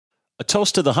A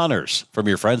toast to the hunters from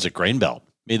your friends at Grainbelt.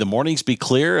 May the mornings be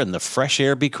clear and the fresh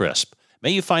air be crisp. May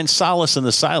you find solace in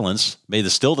the silence. May the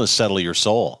stillness settle your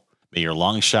soul. May your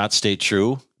long shot stay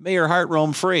true. May your heart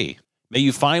roam free. May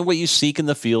you find what you seek in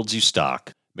the fields you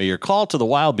stalk. May your call to the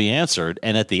wild be answered,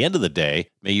 and at the end of the day,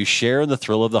 may you share in the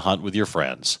thrill of the hunt with your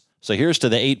friends. So here's to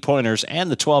the 8-pointers and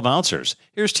the 12-ouncers.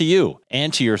 Here's to you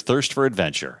and to your thirst for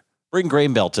adventure. Bring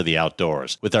Grainbelt to the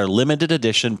outdoors with our limited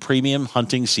edition premium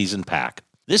hunting season pack.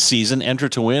 This season, enter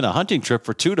to win a hunting trip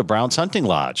for 2 to Brown's Hunting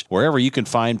Lodge, wherever you can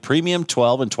find premium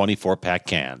 12 and 24-pack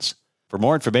cans. For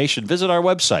more information, visit our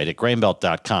website at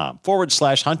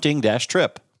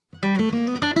grainbelt.com/hunting-trip.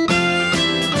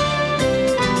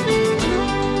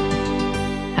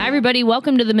 Hi, everybody.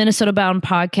 Welcome to the Minnesota Bound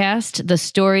podcast, the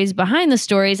stories behind the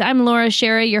stories. I'm Laura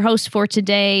Sherry, your host for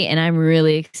today, and I'm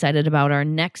really excited about our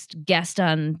next guest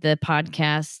on the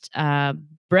podcast.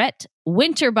 Brett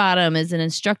Winterbottom is an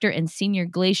instructor and senior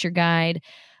glacier guide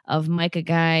of Micah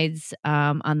Guides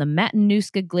on the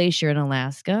Matanuska Glacier in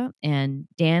Alaska. And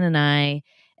Dan and I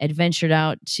adventured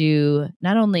out to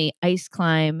not only ice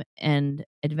climb and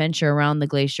adventure around the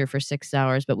glacier for 6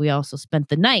 hours, but we also spent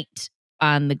the night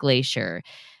on the glacier.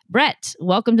 Brett,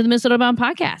 welcome to the Minnesota Bound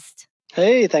podcast.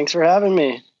 Hey, thanks for having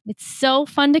me. It's so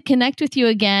fun to connect with you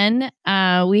again.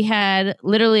 We had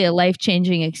literally a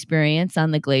life-changing experience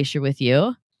on the glacier with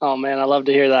you. Oh man, I love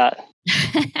to hear that.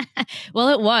 Well,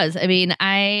 it was. I mean,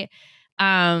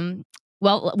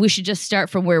 we should just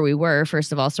start from where we were,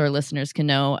 first of all, so our listeners can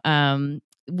know. Dan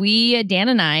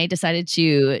and I decided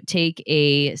to take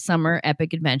a summer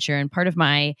epic adventure, and part of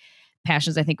my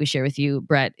passions I think we share with you,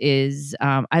 Brett, is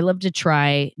I love to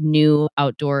try new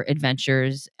outdoor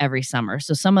adventures every summer.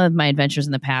 So some of my adventures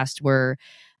in the past were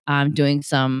doing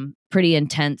some pretty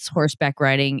intense horseback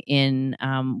riding in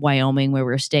Wyoming, where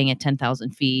we're staying at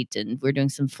 10,000 feet, and we're doing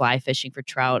some fly fishing for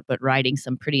trout, but riding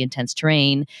some pretty intense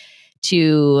terrain.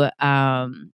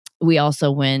 We also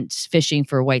went fishing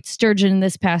for white sturgeon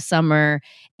this past summer.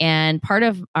 And part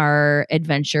of our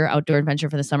outdoor adventure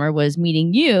for the summer, was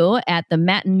meeting you at the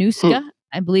Matanuska,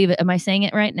 I believe, am I saying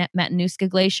it right? Matanuska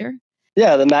Glacier?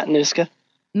 Yeah, the Matanuska.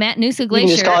 Matanuska You Glacier.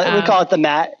 can just call it, we call it the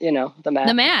Mat, the Mat.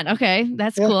 The Mat, okay.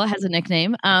 That's cool. It has a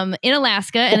nickname. In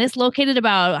Alaska, and it's located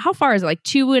about, how far is it? Like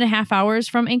 2.5 hours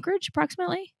from Anchorage,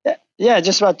 approximately? Yeah,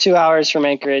 just about 2 hours from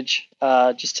Anchorage,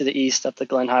 just to the east up the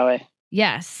Glen Highway.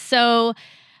 Yes. So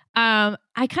I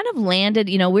kind of landed,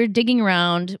 we're digging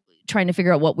around trying to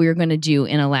figure out what we were going to do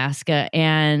in Alaska.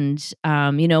 And,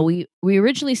 we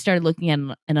originally started looking at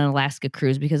an Alaska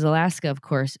cruise, because Alaska, of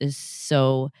course, is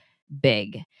so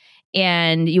big.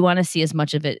 And you want to see as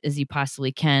much of it as you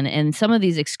possibly can. And some of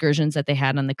these excursions that they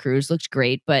had on the cruise looked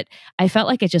great, but I felt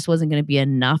like it just wasn't going to be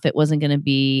enough. It wasn't going to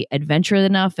be adventurous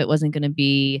enough. It wasn't going to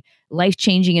be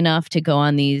life-changing enough to go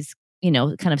on these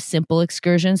kind of simple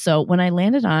excursions. So when I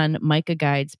landed on Micah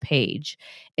Guides' page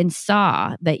and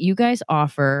saw that you guys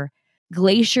offer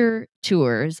glacier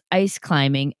tours, ice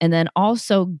climbing, and then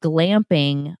also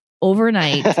glamping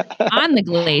overnight on the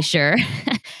glacier,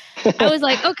 I was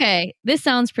like, okay, this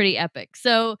sounds pretty epic.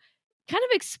 So kind of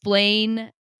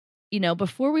explain,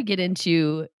 before we get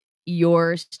into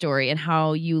your story and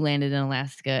how you landed in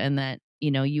Alaska, and that,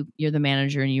 you're the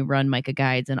manager and you run Micah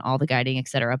Guides and all the guiding, et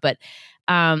cetera. But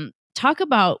talk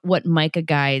about what Micah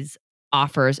Guides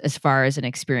offers as far as an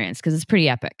experience, because it's pretty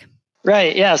epic.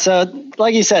 Right. Yeah. So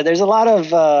like you said, there's a lot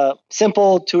of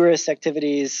simple tourist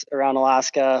activities around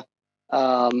Alaska.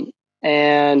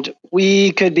 And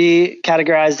we could be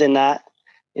categorized in that.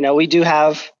 We do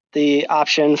have the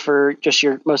option for just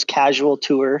your most casual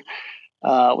tour,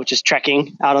 which is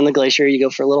trekking out on the glacier. You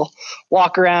go for a little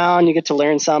walk around, you get to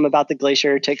learn some about the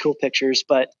glacier, take cool pictures.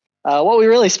 But what we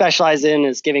really specialize in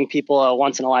is giving people a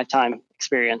once-in-a-lifetime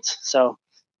experience. So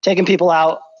taking people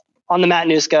out on the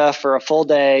Matanuska for a full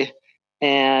day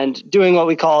and doing what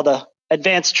we call the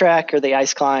advanced trek or the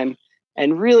ice climb,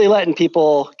 and really letting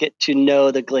people get to know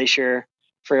the glacier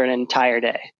for an entire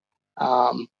day.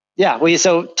 So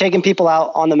taking people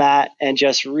out on the mat and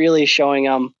just really showing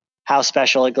them how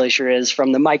special a glacier is,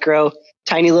 from the micro,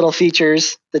 tiny little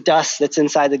features, the dust that's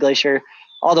inside the glacier,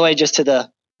 all the way just to the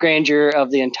grandeur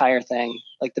of the entire thing,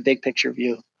 like the big picture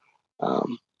view.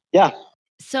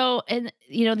 So, and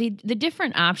the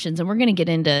different options, and we're going to get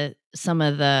into some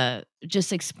of the,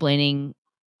 just explaining,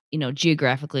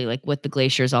 geographically, like what the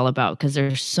glacier is all about, because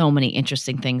there's so many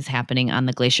interesting things happening on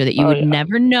the glacier that you would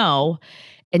never know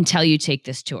until you take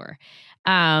this tour.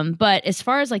 But as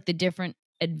far as like the different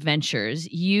adventures,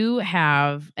 you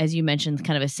have, as you mentioned,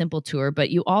 kind of a simple tour, but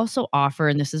you also offer,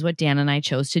 and this is what Dan and I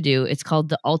chose to do, it's called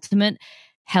the Ultimate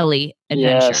Heli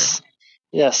Adventure.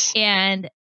 Yes. And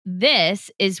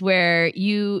this is where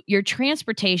your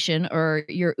transportation, or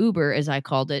your Uber, as I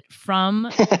called it, from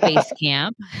base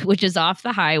camp, which is off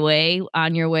the highway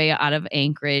on your way out of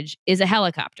Anchorage, is a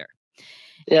helicopter.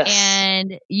 Yes.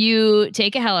 And you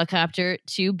take a helicopter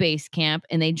to base camp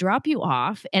and they drop you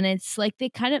off. And it's like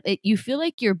you feel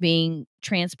like you're being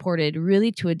transported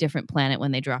really to a different planet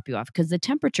when they drop you off, because the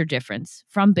temperature difference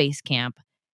from base camp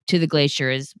to the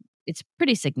glacier it's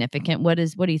pretty significant. What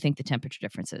do you think the temperature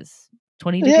difference is?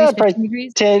 20 Yeah, degrees, probably 15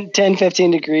 degrees? 10,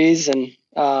 15 degrees. And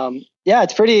yeah,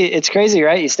 it's crazy,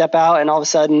 right? You step out and all of a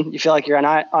sudden you feel like you're on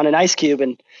an ice cube,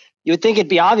 and you would think it'd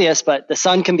be obvious, but the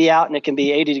sun can be out and it can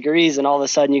be 80 degrees, and all of a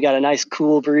sudden you got a nice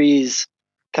cool breeze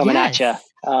coming at you.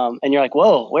 And you're like,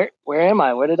 whoa, where am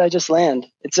I? Where did I just land?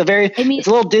 It's a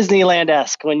little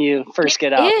Disneyland-esque when you first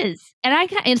get out. It is. And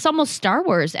it's almost Star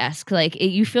Wars-esque. Like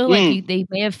you feel like they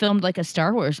may have filmed like a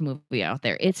Star Wars movie out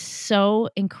there. It's so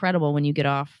incredible when you get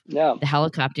off the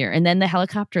helicopter, and then the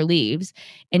helicopter leaves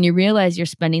and you realize you're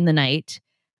spending the night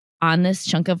on this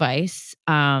chunk of ice,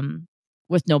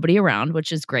 with nobody around,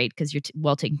 which is great because you're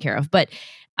well taken care of. But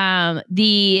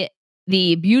the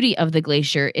beauty of the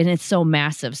glacier, and it's so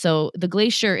massive. So the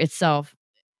glacier itself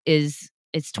it's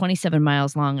 27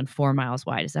 miles long and 4 miles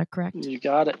wide. Is that correct? You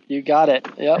got it.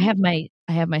 Yep. I have my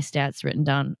stats written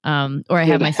down, or I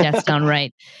have my stats down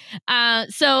right.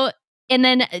 And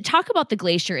then talk about the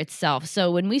glacier itself.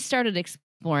 So when we started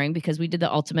exploring, because we did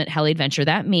the ultimate heli adventure,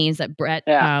 that means that Brett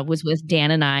was with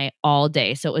Dan and I all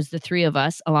day. So it was the three of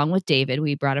us along with David.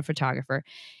 We brought a photographer,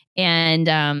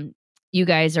 and you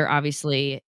guys are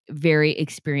obviously very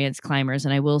experienced climbers.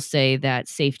 And I will say that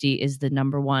safety is the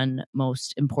number one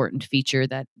most important feature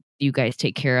that you guys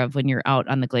take care of when you're out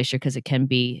on the glacier, because it can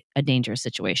be a dangerous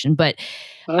situation. But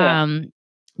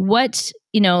let's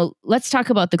talk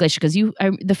about the glacier, because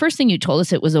the first thing you told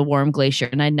us, it was a warm glacier,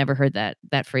 and I'd never heard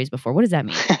that phrase before. What does that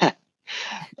mean?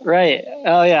 Right.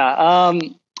 Oh yeah.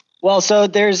 Well, so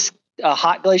there's a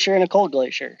hot glacier and a cold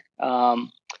glacier.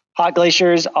 Hot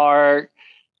glaciers are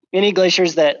any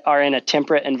glaciers that are in a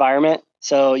temperate environment.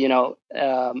 So,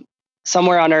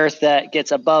 somewhere on Earth that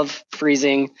gets above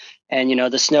freezing, and,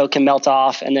 the snow can melt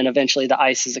off, and then eventually the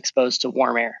ice is exposed to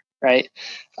warm air, right?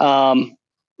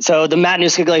 So the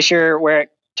Matanuska Glacier, where it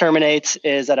terminates,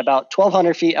 is at about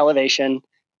 1,200 feet elevation,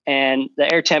 and the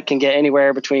air temp can get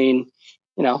anywhere between,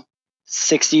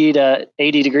 60 to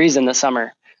 80 degrees in the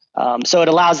summer. So it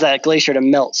allows that glacier to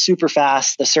melt super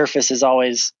fast. The surface is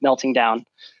always melting down.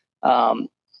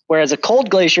 Whereas a cold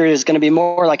glacier is going to be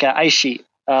more like an ice sheet,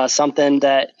 something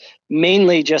that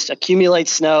mainly just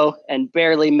accumulates snow and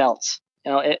barely melts.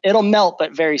 It'll melt,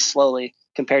 but very slowly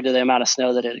compared to the amount of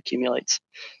snow that it accumulates.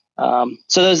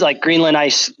 So those like Greenland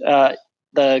ice,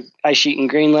 the ice sheet in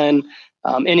Greenland,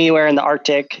 anywhere in the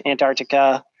Arctic,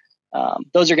 Antarctica,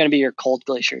 those are going to be your cold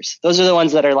glaciers. Those are the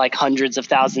ones that are like hundreds of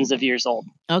thousands of years old.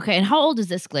 Okay. And how old is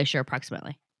this glacier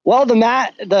approximately? Well,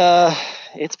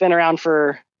 it's been around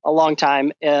for a long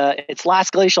time. Its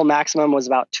last glacial maximum was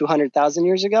about 200,000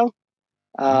 years ago.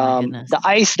 The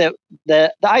ice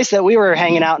that we were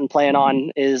hanging out and playing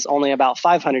on is only about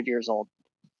 500 years old.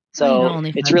 So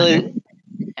it's really,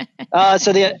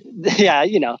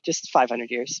 just 500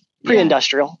 years,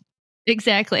 pre-industrial.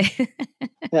 Exactly.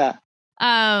 Yeah.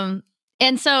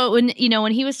 And so when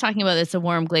he was talking about this, a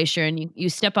warm glacier, and you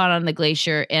step out on the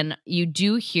glacier and you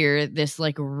do hear this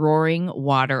like roaring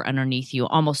water underneath you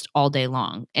almost all day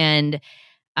long. And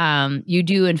you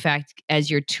do, in fact,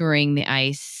 as you're touring the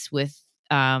ice with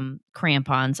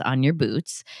crampons on your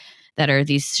boots that are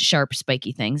these sharp,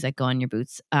 spiky things that go on your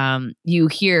boots, you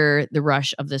hear the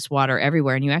rush of this water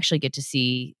everywhere, and you actually get to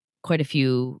see quite a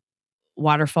few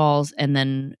waterfalls. And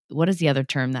then what is the other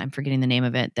term that I'm forgetting the name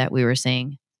of it that we were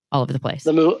saying all over the place?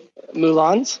 The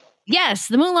Moulins? Yes,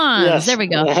 the Moulins. Yes, there we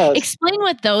go. yes. Explain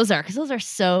what those are, because those are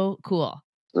so cool.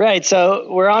 Right. So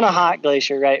we're on a hot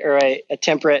glacier, right? Or a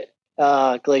temperate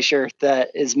glacier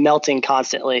that is melting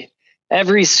constantly.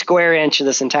 Every square inch of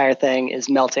this entire thing is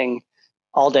melting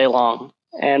all day long.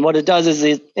 And what it does is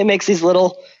it makes these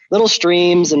little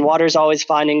streams, and water's always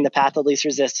finding the path of least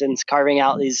resistance, carving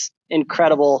out these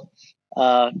incredible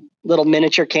little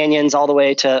miniature canyons all the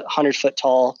way to 100-foot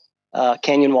tall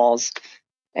canyon walls.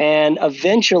 And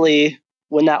eventually,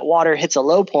 when that water hits a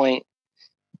low point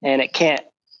and it can't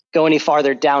go any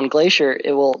farther down glacier,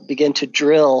 it will begin to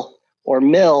drill or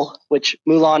mill, which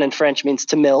moulin in French means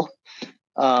to mill.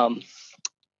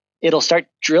 It'll start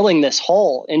drilling this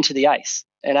hole into the ice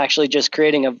and actually just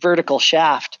creating a vertical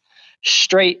shaft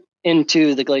straight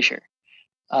into the glacier.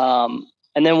 And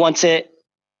then once it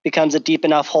becomes a deep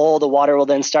enough hole, the water will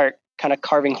then start kind of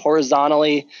carving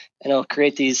horizontally, and it'll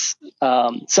create these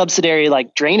subsidiary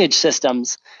like drainage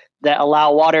systems that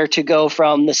allow water to go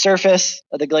from the surface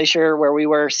of the glacier where we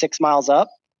were 6 miles up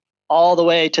all the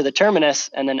way to the terminus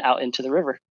and then out into the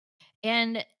river.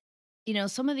 And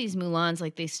some of these moulins,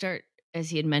 like they start, as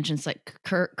he had mentioned, it's like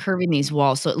curving these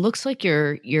walls. So it looks like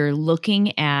you're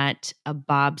looking at a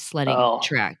bobsledding Oh,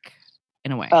 track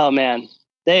in a way. oh man.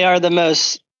 They are the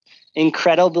most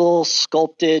incredible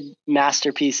sculpted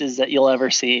masterpieces that you'll ever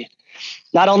see.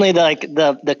 Not only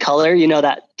the color,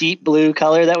 that deep blue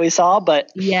color that we saw,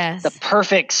 but Yes. the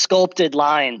perfect sculpted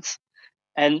lines.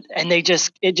 And it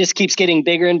just keeps getting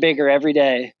bigger and bigger every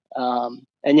day. And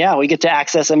yeah, we get to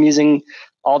access them using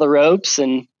all the ropes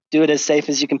and do it as safe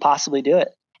as you can possibly do it.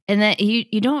 And that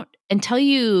you don't, until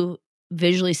you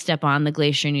visually step on the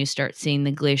glacier and you start seeing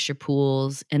the glacier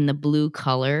pools and the blue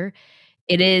color,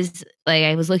 it is like,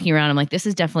 I was looking around, I'm like, this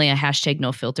is definitely a hashtag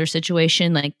no filter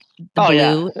situation. Like the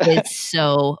blue is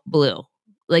so blue,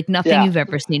 like nothing you've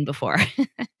ever seen before.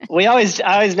 I always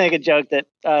make a joke that,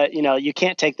 you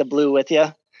can't take the blue with you.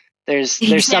 There's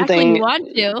exactly, something you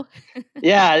want to.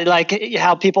 Yeah, like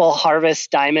how people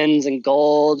harvest diamonds and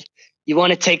gold. You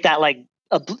want to take that like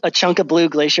a chunk of blue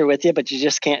glacier with you, but you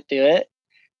just can't do it.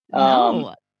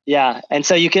 No. Yeah, and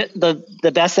so you get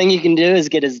the best thing you can do is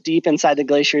get as deep inside the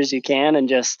glacier as you can and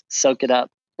just soak it up,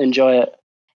 enjoy it.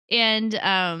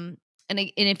 And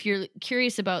if you're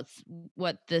curious about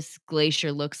what this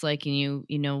glacier looks like, and you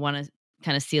want to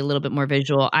kind of see a little bit more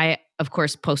visual, I of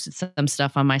course posted some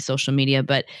stuff on my social media,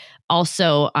 but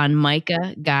also on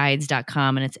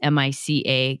micaguides.com, and it's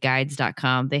MICA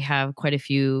guides.com. They have quite a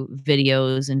few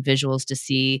videos and visuals to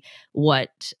see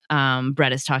what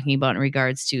Brett is talking about in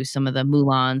regards to some of the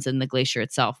moulins and the glacier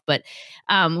itself. But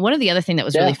one of the other thing that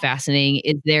was really fascinating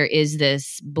is there is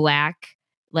this black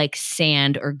like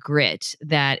sand or grit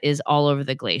that is all over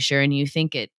the glacier, and you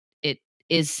think it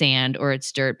is sand or it's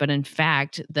dirt, but in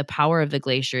fact the power of the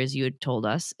glacier, as you had told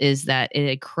us, is that it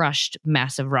had crushed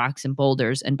massive rocks and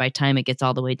boulders, and by the time it gets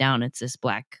all the way down, it's this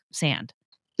black sand.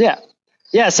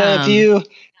 So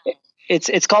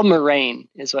it's called moraine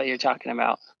is what you're talking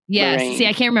about. Yes. Moraine. See,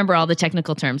 I can't remember all the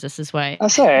technical terms. This is why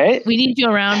that's all right. We need you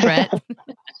around, Brett.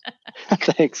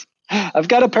 Thanks. I've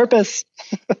got a purpose.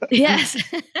 Yes.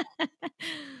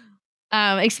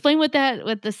 Explain what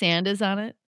the sand is on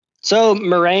it. So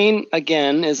moraine,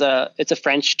 again, it's a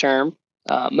French term.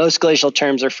 Most glacial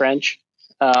terms are French.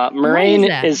 Moraine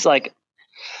is like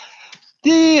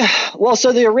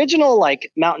so the original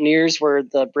like mountaineers were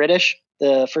the British.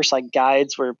 The first like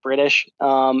guides were British.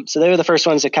 So they were the first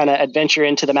ones to kind of adventure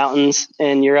into the mountains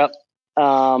in Europe.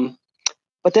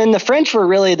 But then the French were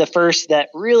really the first that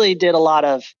really did a lot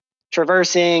of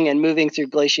traversing and moving through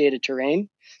glaciated terrain.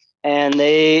 And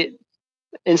they,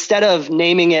 instead of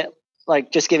naming it,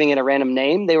 like just giving it a random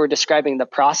name, they were describing the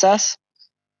process.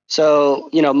 So,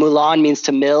 moulin means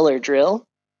to mill or drill.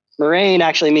 Moraine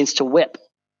actually means to whip.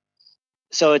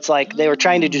 So it's like they were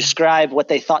trying to describe what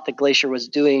they thought the glacier was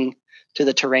doing to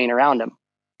the terrain around them.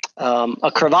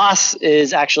 A crevasse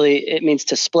it means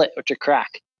to split or to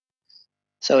crack.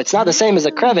 So it's not the same as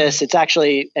a crevice. It's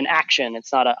actually an action.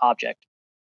 It's not an object.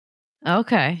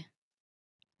 Okay.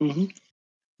 Mm-hmm.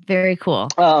 Very cool.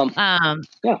 Yeah.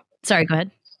 Sorry, go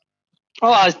ahead.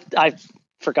 Oh, I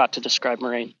forgot to describe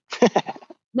moraine.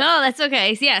 No, that's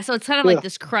okay. Yeah, so it's kind of like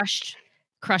this crushed.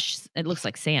 It looks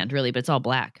like sand, really, but it's all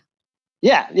black.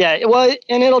 Yeah. Well,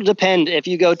 and it'll depend. If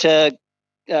you go to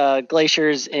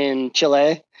glaciers in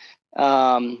Chile,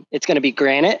 it's going to be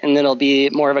granite, and then it'll be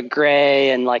more of a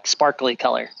gray and like sparkly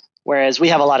color. Whereas we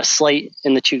have a lot of slate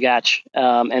in the Chugach,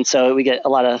 and so we get a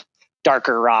lot of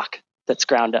darker rock that's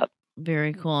ground up.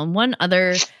 Very cool. And one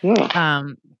other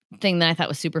thing that I thought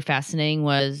was super fascinating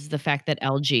was the fact that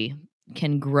algae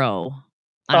can grow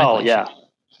on a glacier. Yeah.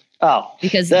 Oh,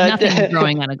 because nothing's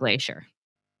growing on a glacier.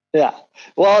 Yeah.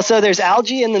 Well, so there's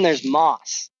algae and then there's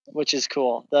moss, which is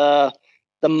cool. The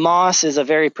moss is a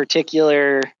very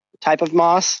particular type of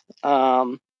moss.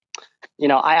 I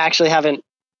actually haven't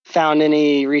found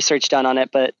any research done on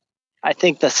it, but I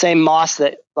think the same moss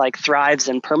that like thrives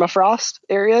in permafrost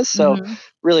areas, so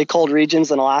really cold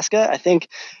regions in Alaska, I think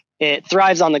it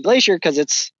thrives on the glacier because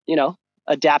it's,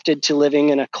 adapted to living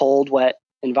in a cold, wet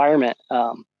environment.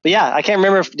 But yeah, I can't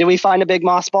remember. Did we find a big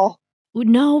moss ball?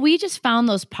 No, we just found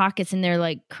those pockets and they're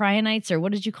like cryonites, or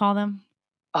what did you call them?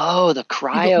 Oh, the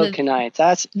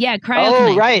cryoconites. Cryoconites.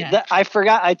 Oh, right. Yeah. I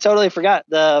forgot. I totally forgot.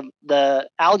 The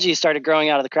algae started growing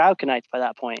out of the cryoconites by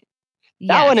that point.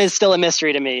 That one is still a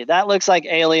mystery to me. That looks like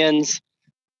aliens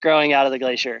growing out of the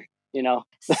glacier,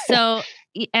 So,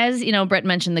 as Brett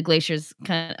mentioned, the glacier's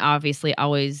kind of obviously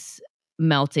always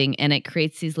melting, and it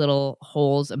creates these little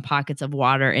holes and pockets of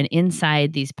water. And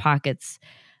inside these pockets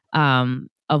of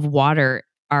water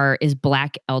is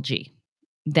black algae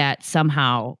that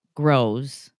somehow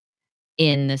grows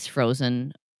in this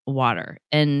frozen water.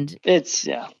 And It's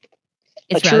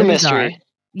it's a true rather bizarre. mystery.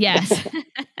 Yes.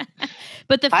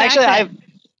 But the fact Actually, that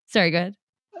sorry, go ahead.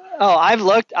 I've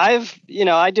looked. I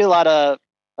do a lot of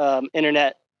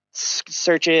internet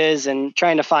searches and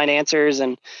trying to find answers,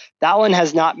 and that one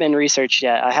has not been researched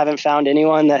yet. I haven't found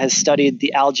anyone that has studied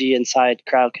the algae inside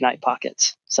cryoconite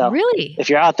pockets. So, really, if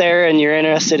you're out there and you're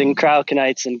interested in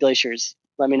cryokonites and glaciers,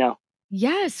 let me know.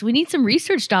 Yes, we need some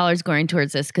research dollars going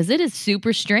towards this because it is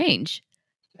super strange.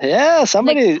 Yeah, there's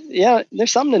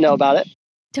something to know about it.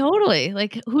 Totally.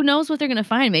 Like, who knows what they're going to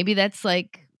find? Maybe that's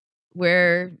like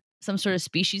where some sort of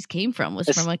species came from, was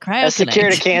from a cryoconite. That's the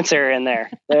cure to cancer in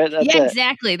there. That's yeah,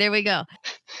 exactly. There we go.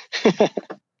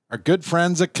 Our good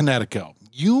friends at Kinetico.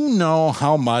 You know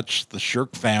how much the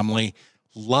Shirk family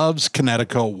loves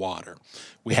Kinetico water.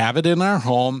 We have it in our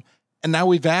home, and now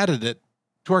we've added it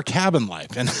to our cabin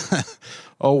life. And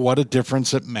oh, what a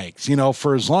difference it makes.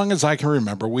 For as long as I can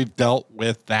remember, we've dealt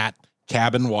with that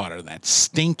cabin water, that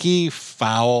stinky,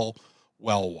 foul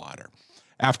well water.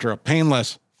 After a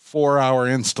painless 4-hour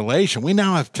installation, we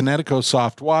now have Kinetico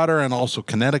soft water and also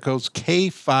Kinetico's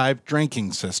K5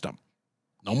 drinking system.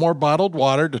 No more bottled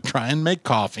water to try and make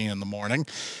coffee in the morning.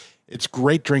 It's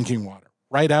great drinking water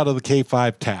right out of the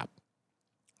K5 tap.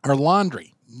 Our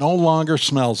laundry no longer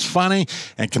smells funny,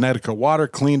 and Kinetico water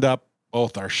cleaned up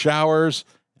both our showers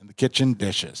and the kitchen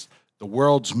dishes. The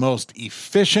world's most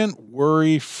efficient,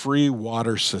 worry-free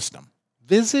water system.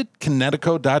 Visit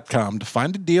Kinetico.com to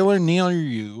find a dealer near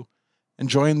you and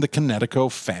join the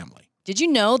Kinetico family. Did you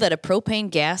know that a propane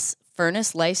gas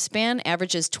furnace lifespan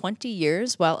averages 20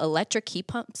 years while electric heat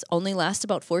pumps only last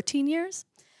about 14 years?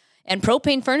 And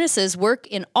propane furnaces work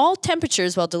in all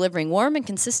temperatures while delivering warm and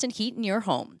consistent heat in your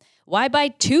home. Why buy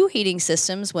 2 heating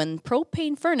systems when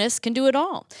propane furnace can do it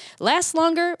all? Lasts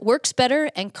longer, works better,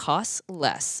 and costs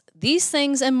less. These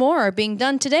things and more are being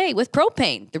done today with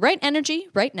propane, the right energy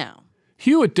right now.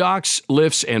 Hewitt Docks,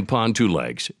 Lifts, and Pontoon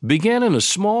Legs began in a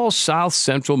small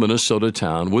south-central Minnesota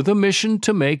town with a mission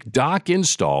to make dock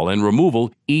install and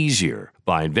removal easier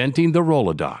by inventing the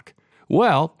Roll-A-Dock.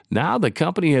 Well, now the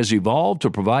company has evolved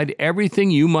to provide everything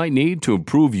you might need to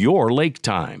improve your lake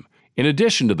time. In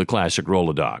addition to the classic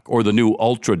Roll-A-Dock or the new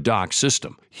Ultra Dock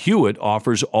system, Hewitt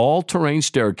offers all-terrain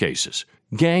staircases,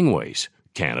 gangways,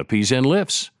 canopies, and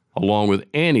lifts, along with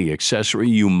any accessory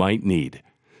you might need.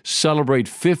 Celebrate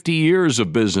 50 years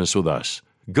of business with us.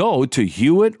 Go to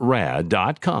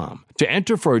HewittRad.com to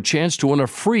enter for a chance to win a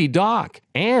free dock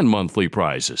and monthly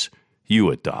prizes.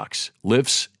 Hewitt Docks,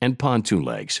 Lifts, and Pontoon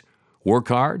Legs. Work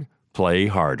hard, play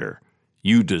harder.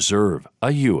 You deserve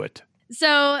a Hewitt.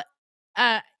 So,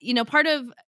 part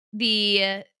of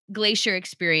the Glacier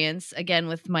experience, again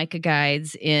with Micah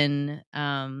Guides in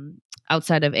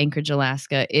outside of Anchorage,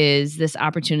 Alaska, is this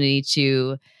opportunity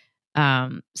to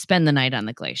spend the night on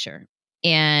the glacier.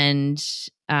 And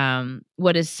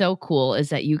what is so cool is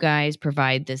that you guys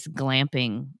provide this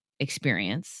glamping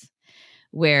experience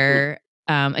where,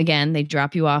 again, they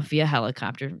drop you off via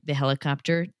helicopter. The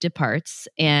helicopter departs,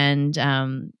 and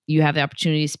you have the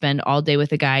opportunity to spend all day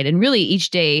with a guide. And really,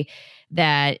 each day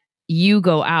that you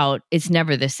go out, it's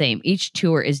never the same. Each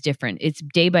tour is different. It's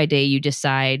day by day. You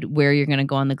decide where you're going to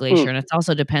go on the glacier, and it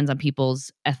also depends on people's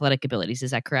athletic abilities.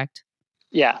 Is that correct?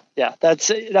 Yeah, that's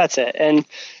it. And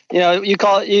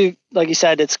like you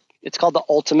said, it's called the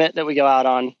ultimate that we go out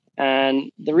on.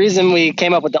 And the reason we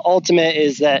came up with the ultimate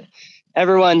is that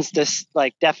everyone's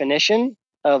definition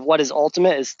of what is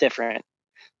ultimate is different.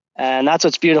 And that's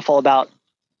what's beautiful about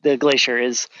the glacier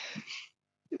is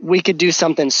we could do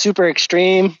something super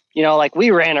extreme. Like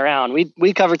we ran around,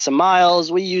 we covered some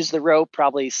miles. We used the rope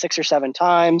probably 6 or 7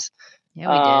 times. Yeah,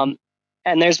 we did.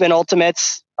 And there's been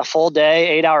ultimates, a full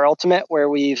day, 8-hour ultimate where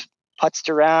we've putzed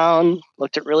around,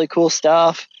 looked at really cool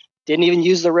stuff, didn't even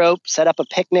use the rope, set up a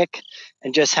picnic,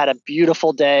 and just had a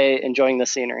beautiful day enjoying the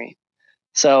scenery.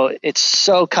 So it's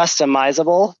so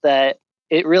customizable that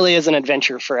it really is an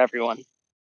adventure for everyone.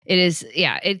 It is.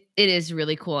 Yeah, it is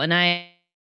really cool. And I,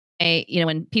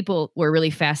 when people were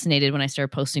really fascinated when I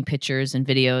started posting pictures and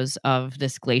videos of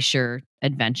this glacier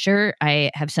adventure, I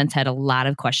have since had a lot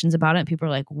of questions about it. People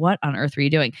are like, what on earth were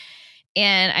you doing?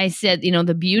 And I said,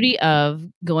 the beauty of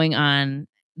going on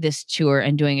this tour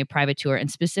and doing a private tour,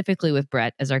 and specifically with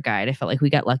Brett as our guide, I felt like we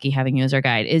got lucky having you as our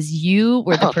guide, is you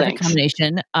were the perfect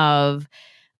combination of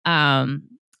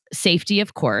safety,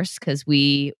 of course, because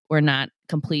we were not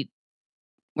complete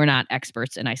we're not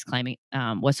experts in ice climbing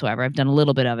whatsoever. I've done a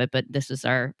little bit of it, but this is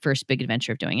our first big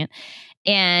adventure of doing it.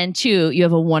 And 2, you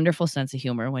have a wonderful sense of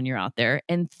humor when you're out there.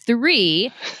 And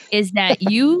 3 is that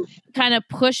you kind of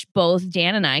push both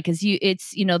Dan and I, because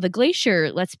the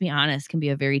glacier, let's be honest, can be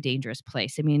a very dangerous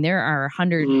place. I mean, there are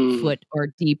 100-foot or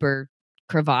deeper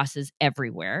crevasses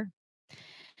everywhere.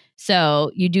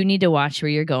 So you do need to watch where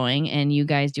you're going, and you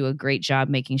guys do a great job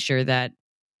making sure that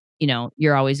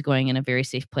you're always going in a very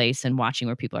safe place and watching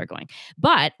where people are going.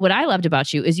 But what I loved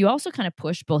about you is you also kind of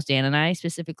pushed both Dan and I,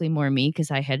 specifically more me,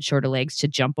 because I had shorter legs, to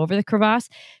jump over the crevasse,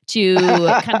 to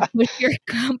kind of push your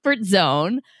comfort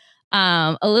zone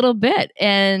a little bit.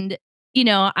 And,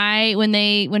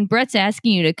 when Brett's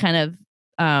asking you to kind of,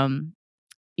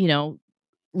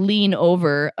 lean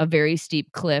over a very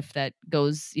steep cliff that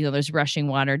goes, there's rushing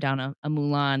water down a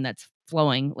Mulan that's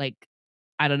flowing, like,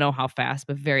 I don't know how fast,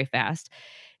 but very fast.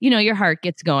 Your heart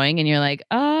gets going and you're like,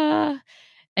 and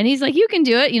he's like, you can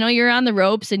do it. You're on the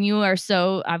ropes and you are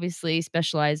so obviously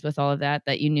specialized with all of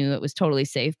that you knew it was totally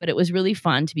safe, but it was really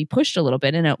fun to be pushed a little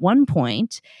bit. And at one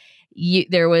point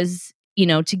there was,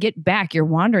 to get back, you're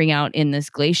wandering out in this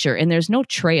glacier and there's no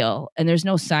trail and there's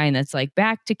no sign that's like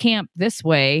back to camp this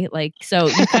way. Like, so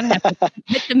you kind of have to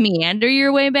hit the meander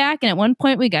your way back. And at one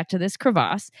point we got to this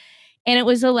crevasse and it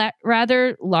was a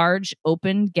rather large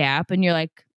open gap. And you're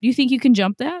like, do you think you can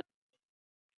jump that?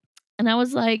 And I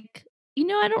was like,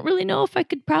 I don't really know if I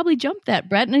could probably jump that,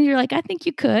 Brett. And you're like, I think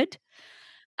you could.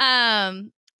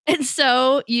 And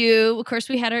so of course,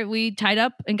 we tied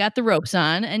up and got the ropes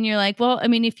on. And you're like, well, I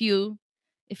mean, if you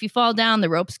fall down, the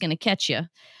rope's going to catch you.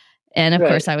 And of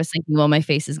course, I was thinking, well, my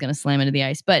face is going to slam into the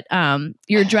ice. But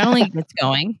your adrenaline gets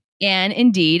going. And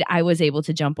indeed, I was able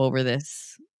to jump over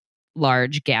this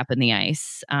large gap in the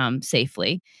ice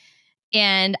safely.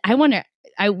 And I wonder,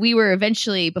 we were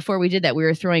eventually, before we did that, we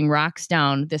were throwing rocks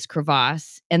down this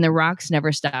crevasse and the rocks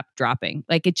never stopped dropping.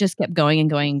 Like it just kept going and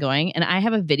going and going. And I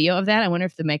have a video of that. I wonder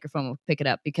if the microphone will pick it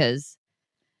up because.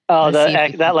 Oh,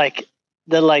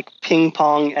 the ping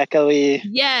pong echoey.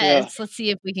 Yes. Yeah. Let's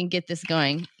see if we can get this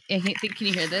going. Can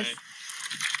you hear this?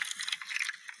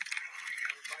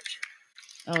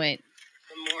 Oh, wait.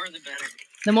 The more the better.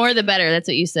 The more the better. That's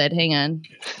what you said. Hang on.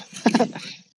 Okay.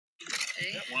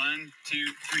 1, 2,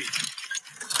 3.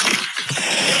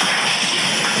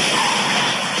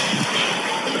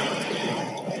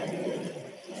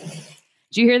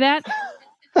 Did you hear that?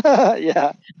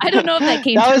 Yeah. I don't know if that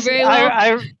came through very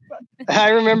well. I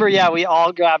remember, we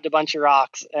all grabbed a bunch of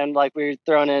rocks and we were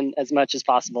throwing in as much as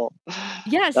possible.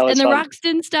 Yes, and the rocks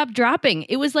didn't stop dropping.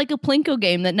 It was like a Plinko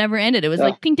game that never ended. It was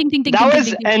like ping, ting, ting, ting, ting,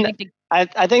 ting, ting, ting, ting.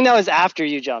 I think that was after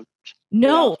you jumped.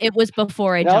 No, it was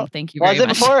before I jumped. Thank you very much.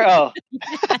 Was it before? Oh,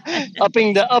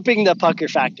 upping the pucker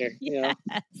factor. Yes.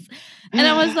 And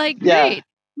I was like, great.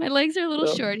 My legs are a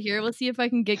little short here. We'll see if I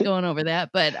can get going over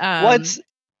that. But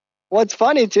what's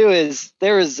funny too is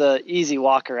there was an easy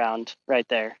walk around right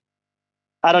there.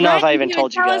 I don't know if I even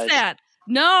told you guys. Tell us that.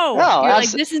 No, you're like,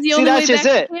 this is the only way back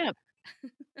to camp.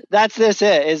 That's just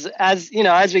it. Is as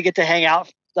we get to hang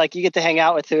out, you get to hang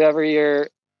out with whoever your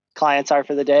clients are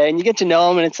for the day, and you get to know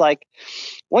them, and it's like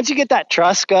once you get that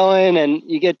trust going, and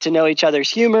you get to know each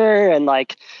other's humor, and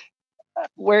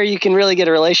where you can really get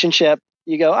a relationship,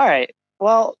 you go, all right,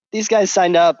 well, these guys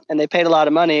signed up and they paid a lot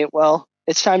of money. Well,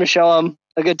 it's time to show them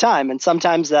a good time, and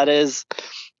sometimes that is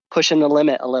pushing the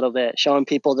limit a little bit, showing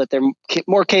people that they're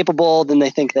more capable than they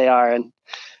think they are. And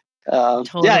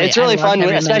totally. It's really fun,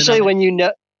 especially when you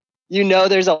know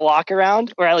there's a walk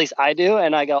around, or at least I do,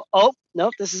 and I go, oh,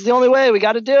 nope, this is the only way. We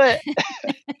got to do it.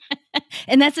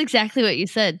 And that's exactly what you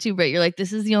said too, Brett. You're like,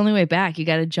 this is the only way back. You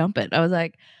got to jump it. I was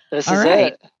like, this all is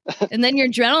right. it. And then your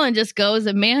adrenaline just goes,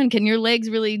 and man, can your legs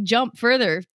really jump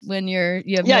further when you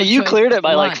have no you choice cleared it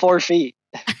by 4 feet.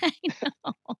 I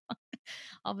know.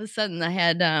 All of a sudden I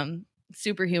had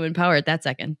superhuman power at that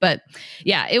second. But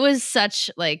yeah, it was such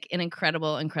an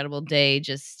incredible day.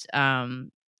 Just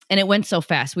and it went so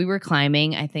fast. We were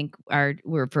climbing, I think we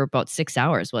were for about 6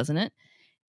 hours, wasn't it?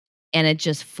 And it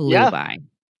just flew by.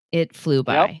 It flew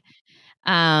by.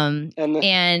 Yep.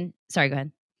 And sorry, go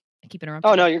ahead. I keep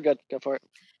interrupting. Oh no, you're good. Go for it.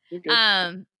 You're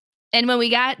good. And when we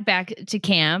got back to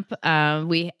camp,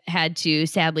 we had to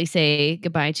sadly say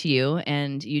goodbye to you,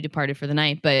 and you departed for the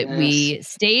night. But we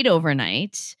stayed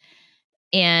overnight.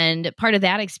 And part of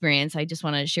that experience, I just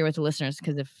want to share with the listeners,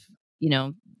 because if,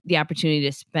 the opportunity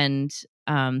to spend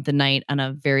the night on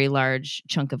a very large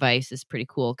chunk of ice is pretty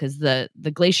cool, because the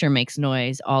glacier makes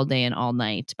noise all day and all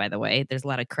night, by the way. There's a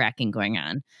lot of cracking going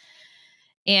on.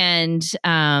 And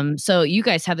so you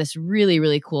guys have this really,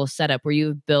 really cool setup where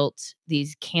you've built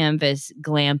these canvas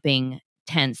glamping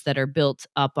tents that are built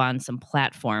up on some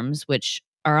platforms, which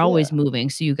are always moving.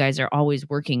 So you guys are always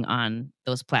working on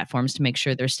those platforms to make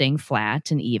sure they're staying flat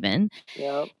and even.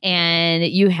 Yep. And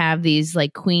you have these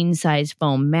like queen size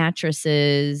foam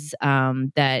mattresses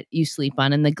that you sleep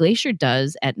on. And the Glacier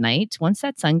does at night. Once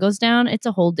that sun goes down, it's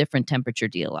a whole different temperature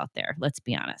deal out there. Let's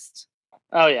be honest.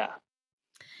 Oh yeah.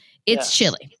 It's Yes.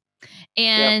 chilly.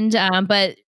 And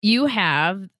but you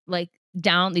have like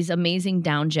these amazing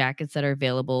down jackets that are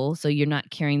available, so you're not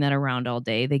carrying that around all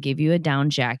day. They give you a down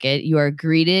jacket. You are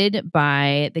greeted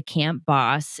by the camp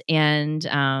boss, and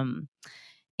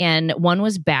one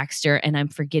was Baxter, and I'm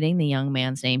forgetting the young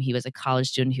man's name. He was a college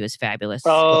student. He was fabulous.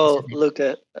 What was his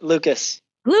name? Lucas.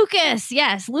 Lucas,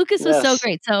 yes, Lucas was so Yes.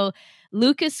 great. So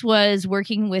Lucas was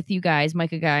working with you guys,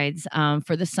 Micah Guides,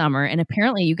 for the summer, and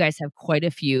apparently you guys have quite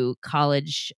a few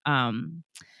college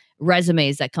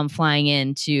resumes that come flying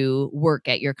in to work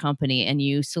at your company, and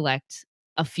you select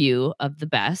a few of the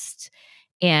best,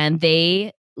 and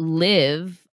they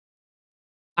live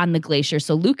on the Glacier.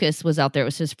 So Lucas was out there. It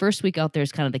was his first week out there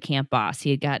as kind of the camp boss.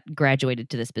 He had got graduated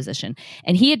to this position,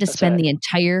 and he had to That's spend right. the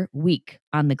entire week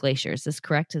on the Glacier. Is this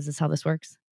correct? Is this how this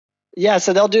works? Yeah,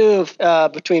 so they'll do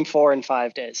between 4 and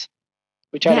 5 days.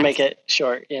 We try to make Yes. it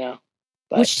short,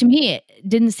 But, Which to me it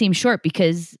didn't seem short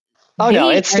because oh no,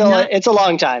 they it's are still not. it's a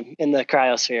long time in the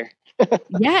cryosphere.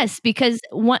 Yes, because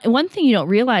one thing you don't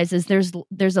realize is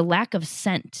there's a lack of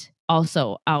scent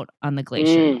also out on the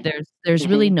Glacier. There's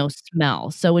really no smell.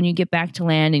 So when you get back to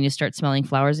land and you start smelling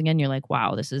flowers again, you're like,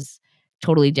 wow, this is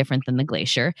totally different than the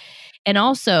Glacier. And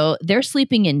also, they're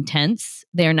sleeping in tents.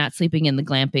 They're not sleeping in the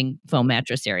glamping foam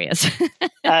mattress areas.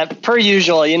 Per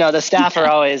usual, the staff are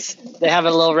always, they have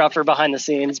it a little rougher behind the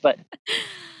scenes, but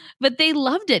they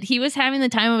loved it. He was having the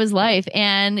time of his life.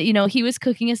 And, he was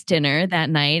cooking us dinner that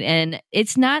night. And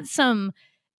it's not some,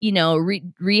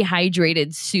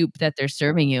 rehydrated soup that they're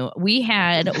serving you. We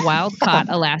had wild caught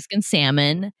Alaskan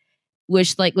salmon,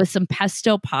 which like with some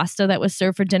pesto pasta that was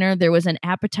served for dinner. There was an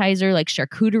appetizer, like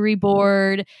charcuterie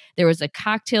board. There was a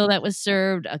cocktail that was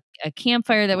served, a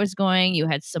campfire that was going. You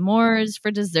had s'mores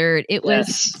for dessert. It was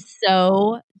yes.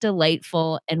 so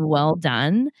delightful and well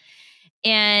done.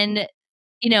 And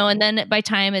and then by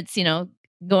time it's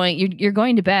going, you're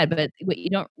going to bed, but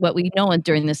what we know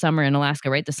during the summer in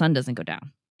Alaska, right? The sun doesn't go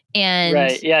down. And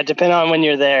Right. Yeah, depending on when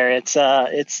you're there, it's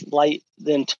light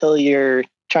until you're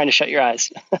trying to shut your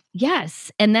eyes. yes,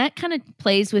 and that kind of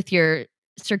plays with your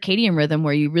circadian rhythm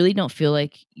where you really don't feel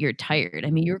like you're tired.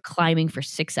 I mean, you're climbing for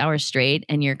 6 hours straight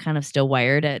and you're kind of still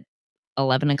wired at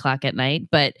 11 o'clock at night.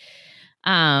 But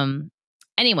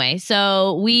anyway,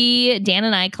 so Dan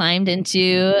and I climbed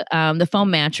into the foam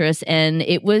mattress, and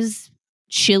it was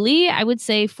chilly, I would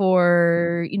say,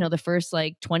 for the first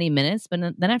like 20 minutes, but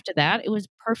then after that it was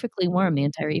perfectly warm the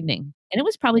entire evening, and it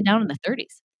was probably down in the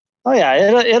 30s. Oh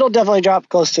yeah, it'll definitely drop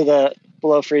close to the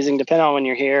below freezing, depending on when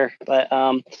you're here. But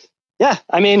yeah,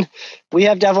 I mean, we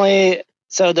have definitely.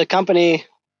 So the company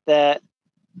that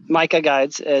Micah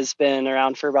Guides has been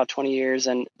around for about 20 years,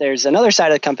 and there's another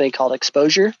side of the company called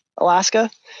Exposure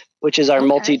Alaska, which is our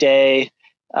multi-day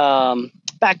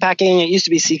backpacking. It used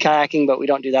to be sea kayaking, but we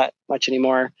don't do that much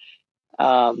anymore.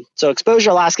 So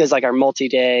Exposure Alaska is like our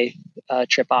multi-day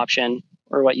trip option,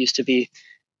 or what used to be.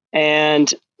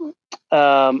 And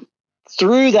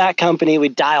through that company, we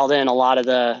dialed in a lot of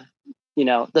the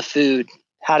food,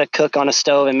 how to cook on a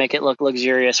stove and make it look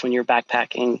luxurious when you're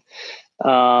backpacking.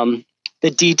 The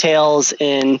details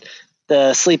in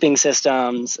the sleeping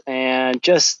systems, and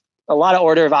just a lot of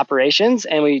order of operations.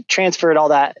 And we transferred all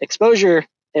that exposure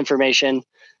information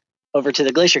over to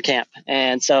the Glacier Camp.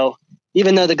 And so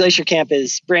even though the Glacier Camp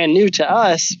is brand new to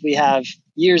us, we have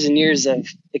years and years of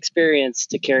experience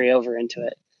to carry over into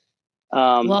it.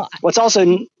 What's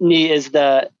also neat is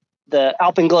the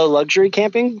Alpenglow luxury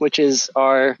camping, which is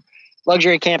our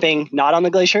luxury camping not on the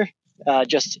Glacier,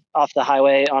 just off the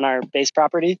highway on our base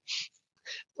property.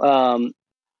 And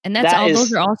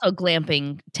those are also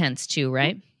glamping tents too,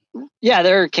 right? Yeah,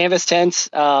 they're canvas tents.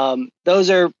 Those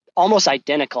are almost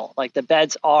identical. Like the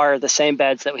beds are the same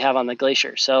beds that we have on the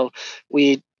Glacier. So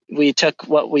we took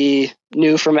what we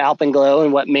knew from Alpenglow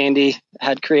and what Mandy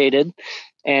had created,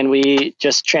 and we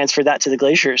just transferred that to the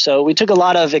Glacier. So we took a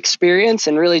lot of experience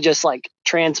and really just like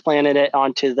transplanted it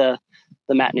onto the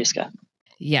Matanuska.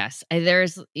 Yes.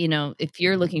 There's, if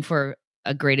you're looking for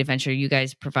a great adventure, you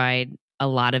guys provide a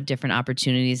lot of different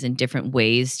opportunities and different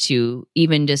ways to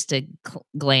even just to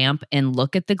glamp and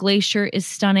look at the Glacier is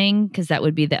stunning, because that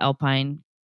would be the Alpine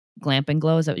Glamp and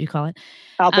Glow. Is that what you call it?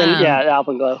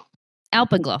 Alpenglow.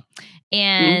 Alpenglow.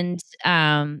 And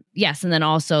yes, and then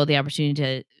also the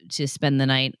opportunity to spend the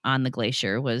night on the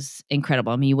glacier was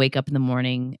incredible. I mean, you wake up in the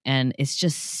morning and it's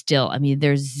just still. I mean,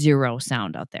 there's zero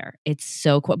sound out there. It's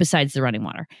so cool, besides the running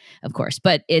water, of course,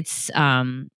 but it's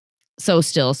so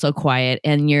still, so quiet,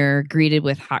 and you're greeted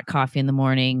with hot coffee in the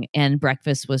morning, and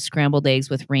breakfast was scrambled eggs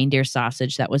with reindeer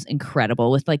sausage. That was incredible,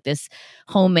 with like this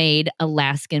homemade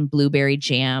Alaskan blueberry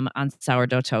jam on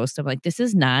sourdough toast. I'm like, this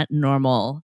is not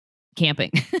normal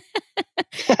camping.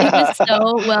 It was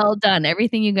so well done.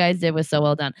 Everything you guys did was so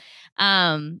well done.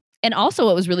 And also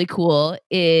what was really cool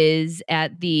is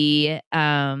at the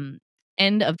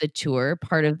end of the tour,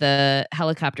 part of the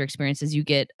helicopter experience is you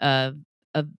get a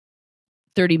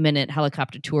 30-minute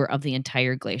helicopter tour of the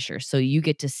entire glacier. So you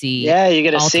get to see you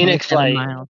get a all scenic 27 flight.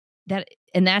 miles.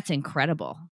 That's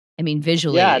incredible. I mean,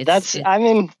 visually, Yeah, that's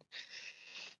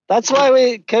why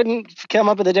we couldn't come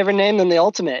up with a different name than the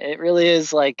Ultimate. It really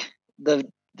is like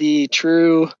the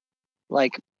true,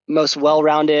 like, most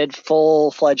well-rounded,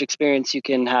 full-fledged experience you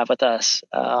can have with us.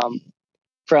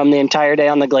 From the entire day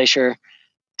on the glacier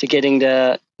to getting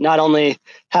to not only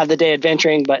have the day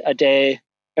adventuring, but a day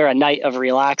or a night of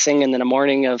relaxing, and then a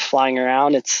morning of flying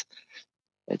around. It's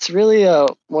really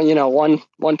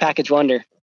one package wonder.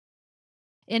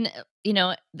 And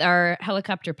our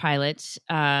helicopter pilot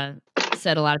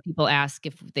said a lot of people ask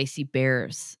if they see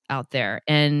bears out there,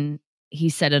 and he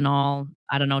said in all,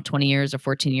 I don't know, 20 years or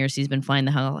 14 years he's been flying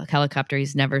the helicopter,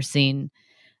 he's never seen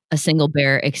a single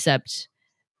bear except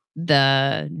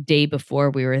the day before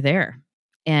we were there.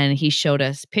 And he showed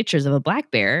us pictures of a black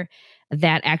bear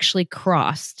that actually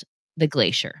crossed the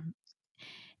glacier.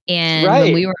 And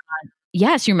when we were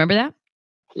yes, you remember that?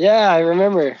 Yeah, I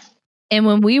remember. And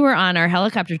when we were on our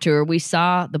helicopter tour, we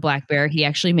saw the black bear. He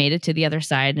actually made it to the other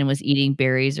side and was eating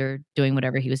berries or doing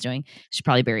whatever he was doing. It's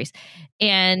probably berries.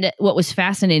 And what was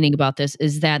fascinating about this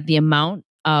is that the amount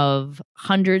of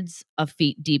hundreds of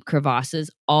feet deep crevasses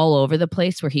all over the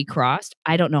place where he crossed,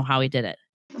 I don't know how he did it.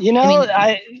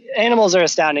 Animals are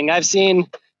astounding. I've seen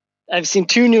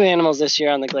 2 new animals this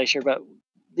year on the glacier, but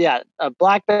yeah, a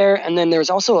black bear, and then there was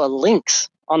also a lynx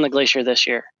on the glacier this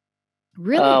year.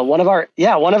 Really? One of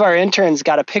our interns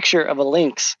got a picture of a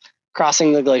lynx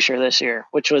crossing the glacier this year,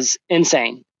 which was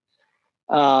insane.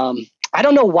 I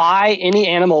don't know why any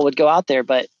animal would go out there,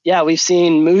 but yeah, we've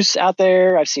seen moose out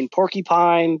there. I've seen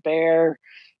porcupine, bear.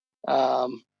 Not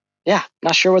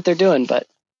sure what they're doing, but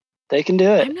they can do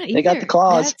it. I'm not They got the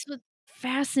claws. That's what's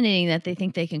fascinating, that they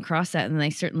think they can cross that, and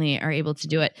they certainly are able to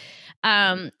do it.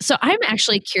 So I'm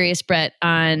actually curious, Brett,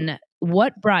 on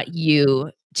what brought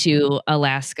you to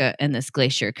Alaska and this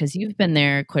glacier, because you've been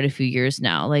there quite a few years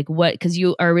now. Like, what? Because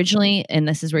you are originally, and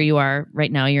this is where you are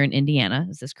right now. You're in Indiana.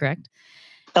 Is this correct?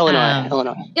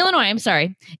 Illinois. I'm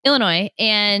sorry, Illinois,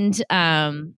 and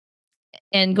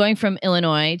going from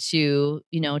Illinois to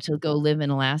to go live in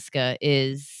Alaska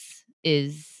is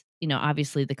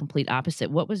obviously the complete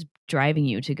opposite. What was driving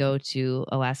you to go to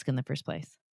Alaska in the first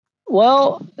place?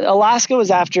 Well, Alaska was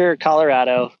after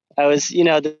Colorado. I was,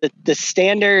 the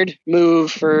standard move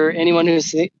for anyone who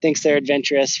thinks they're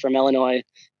adventurous from Illinois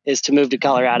is to move to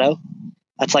Colorado.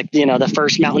 That's like, the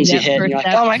first mountains you hit, and you're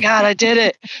like, oh my God, I did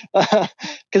it.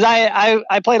 Because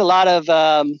I played a lot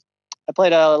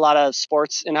of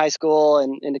sports in high school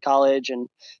and into college. And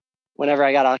whenever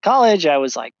I got out of college, I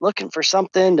was like looking for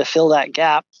something to fill that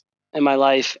gap in my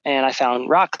life. And I found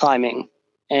rock climbing,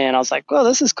 and I was like, well,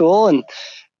 this is cool. And,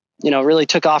 really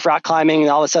took off rock climbing. And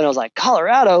all of a sudden I was like,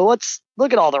 Colorado,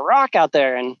 look at all the rock out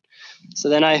there. And so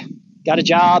then I got a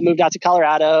job, moved out to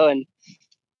Colorado, and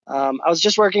I was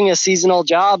just working a seasonal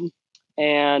job.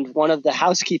 And one of the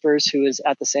housekeepers who was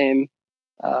at the same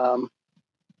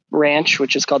ranch,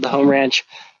 which is called the Home Ranch,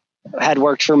 had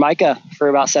worked for Micah for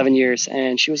about 7 years.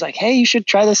 And she was like, hey, you should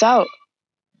try this out.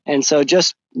 And so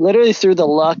just literally through the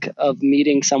luck of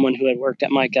meeting someone who had worked at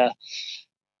Micah,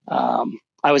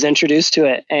 I was introduced to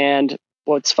it. And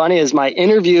what's funny is my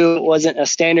interview wasn't a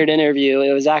standard interview.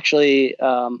 It was actually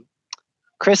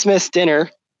Christmas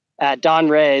dinner at Don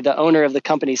Ray, the owner of the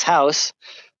company's house,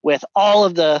 with all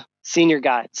of the senior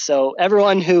guides. So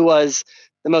everyone who was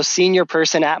the most senior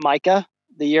person at Micah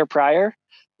the year prior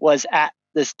was at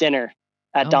this dinner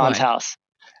at Don's house.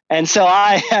 And so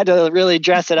I had to really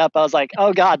dress it up. I was like,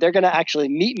 oh God, they're going to actually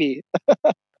meet me.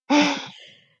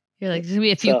 You're like, there's going to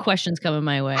be a few questions coming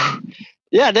my way.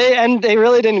 Yeah, they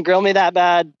really didn't grill me that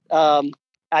bad.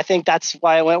 I think that's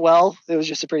why it went well. It was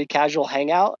just a pretty casual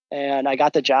hangout, and I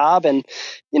got the job. And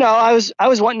I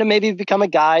was wanting to maybe become a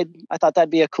guide. I thought that'd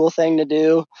be a cool thing to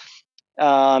do.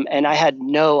 And I had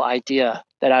no idea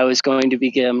that I was going to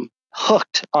become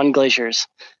hooked on glaciers.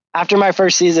 After my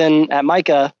first season at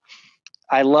Micah,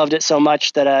 I loved it so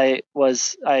much that I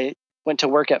went to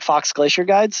work at Fox Glacier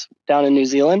Guides down in New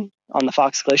Zealand on the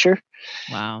Fox Glacier.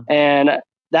 Wow. And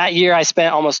that year I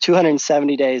spent almost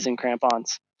 270 days in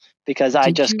crampons because I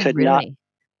Did just you could not. really?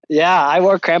 Yeah, I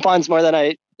wore crampons more than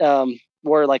I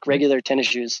wore like regular tennis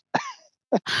shoes.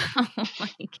 Oh my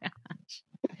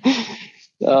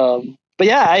God. But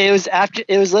yeah,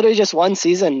 it was literally just one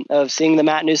season of seeing the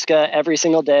Matanuska every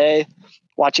single day,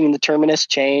 watching the terminus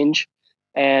change,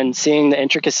 and seeing the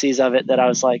intricacies of it that I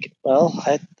was like, well,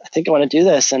 I think I want to do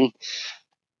this, and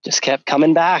just kept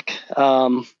coming back.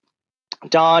 Don,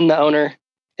 the owner,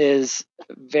 he's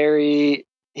a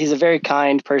very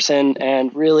kind person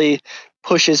and really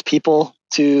pushes people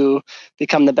to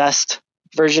become the best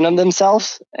version of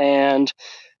themselves. And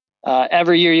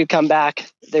every year you come back,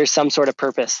 there's some sort of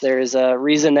purpose. There is a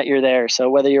reason that you're there. So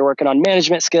whether you're working on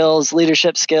management skills,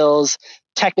 leadership skills,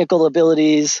 technical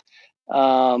abilities,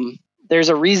 there's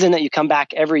a reason that you come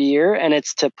back every year, and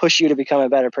it's to push you to become a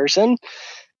better person.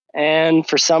 And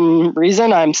for some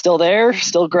reason, I'm still there,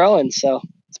 still growing. So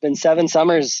it's been 7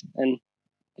 summers, and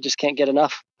I just can't get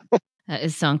enough. That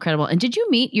is so incredible. And did you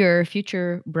meet your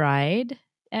future bride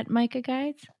at Micah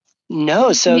Guides? No, Did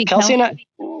you so meet Kelsey and I,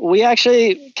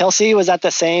 Kelsey was at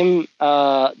the same,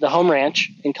 the home ranch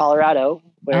in Colorado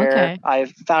where Okay. I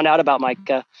found out about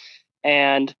Micah.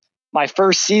 And my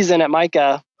first season at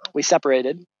Micah, we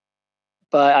separated,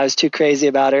 but I was too crazy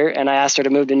about her, and I asked her to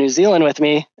move to New Zealand with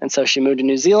me. And so she moved to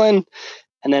New Zealand.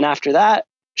 And then after that,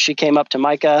 she came up to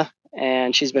Micah,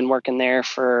 and she's been working there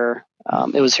for,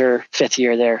 it was her 5th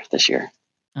year there this year.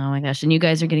 Oh my gosh. And you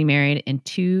guys are getting married in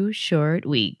 2 short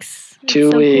weeks. That's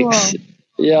 2 so weeks.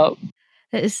 cool. Yep.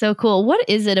 That is so cool. What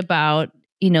is it about,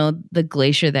 the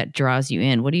glacier that draws you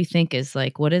in? What do you think is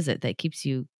like, what is it that keeps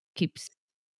you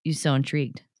so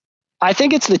intrigued? I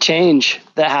think it's the change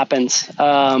that happens.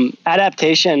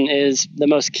 Adaptation is the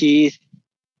most key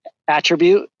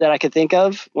attribute that I could think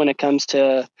of when it comes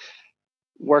to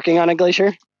working on a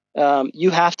glacier. You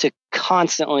have to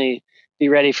constantly be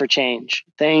ready for change.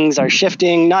 Things are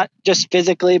shifting, not just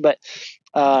physically, but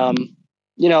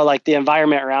like the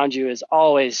environment around you is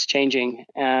always changing,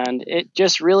 and it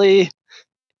just really,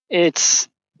 it's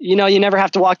you never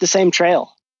have to walk the same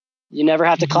trail, you never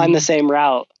have to climb the same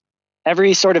route.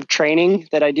 Every sort of training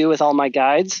that I do with all my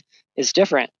guides is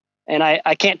different, and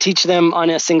I can't teach them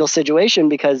on a single situation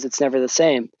because it's never the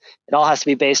same. It all has to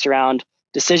be based around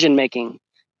decision making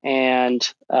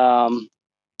and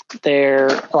their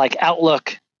like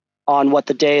outlook on what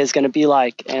the day is going to be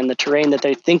like and the terrain that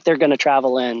they think they're going to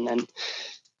travel in. And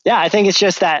yeah, I think it's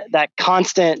just that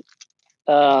constant,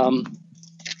 I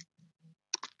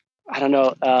don't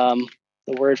know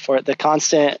the word for it, the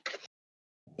constant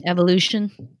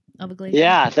Evolution of a glacier.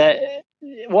 Yeah,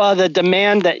 the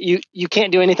demand that you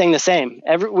can't do anything the same.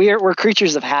 We're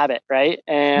creatures of habit, right?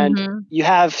 And you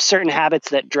have certain habits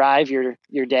that drive your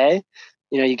day.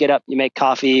 You get up, you make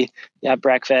coffee, you have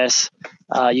breakfast,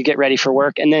 you get ready for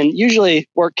work, and then usually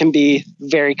work can be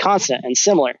very constant and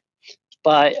similar.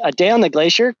 But a day on the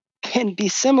glacier can be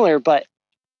similar, but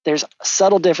there's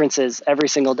subtle differences every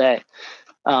single day.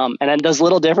 And then those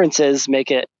little differences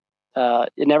make it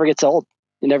never gets old.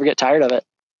 You never get tired of it.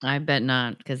 I bet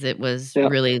not, because it was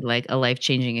really like a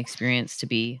life-changing experience to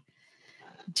be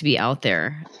out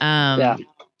there. Yeah.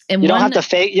 And you don't have to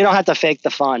fake the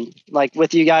fun. Like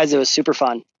with you guys, it was super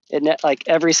fun. Like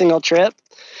every single trip,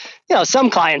 some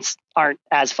clients aren't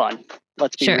as fun.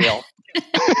 Let's be real.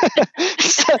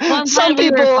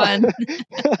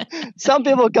 Some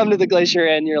people come to the glacier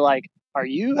and you're like, are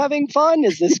you having fun?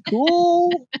 Is this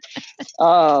cool?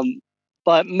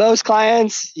 But most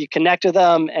clients, you connect with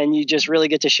them and you just really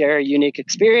get to share a unique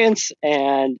experience.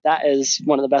 And that is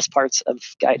one of the best parts of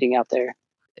guiding out there.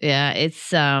 Yeah,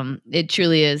 it's it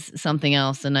truly is something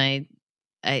else. And I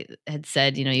had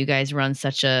said, you guys run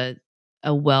such a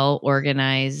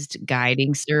well-organized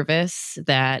guiding service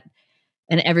and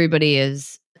everybody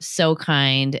is so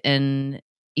kind, and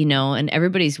and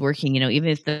everybody's working, even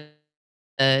if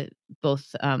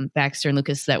both Baxter and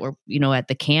Lucas that were at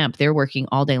the camp, they're working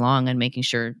all day long and making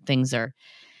sure things are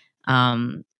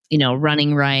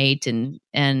running right,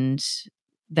 and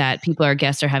that our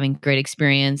guests are having great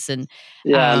experience. And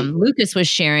Lucas was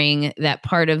sharing that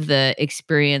part of the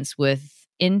experience with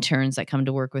interns that come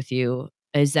to work with you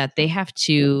is that they have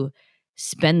to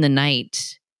spend the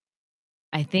night,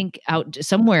 I think, out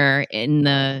somewhere in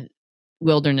the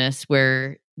wilderness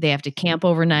where they have to camp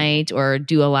overnight or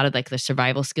do a lot of like the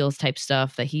survival skills type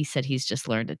stuff that he said he's just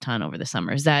learned a ton over the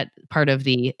summer. Is that part of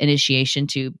the initiation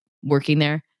to working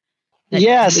there?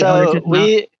 So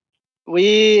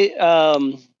we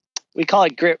call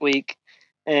it Grit Week.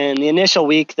 And the initial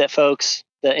week that folks,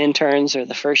 the interns or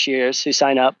the first years who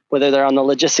sign up, whether they're on the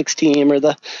logistics team or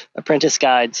the apprentice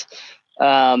guides,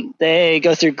 they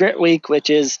go through Grit Week, which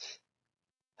is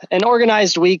an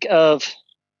organized week of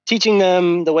teaching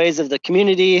them the ways of the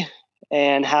community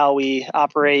and how we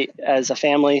operate as a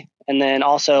family, and then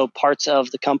also parts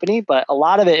of the company. But a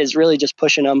lot of it is really just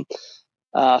pushing them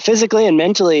physically and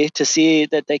mentally to see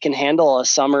that they can handle a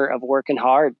summer of working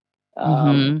hard.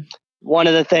 One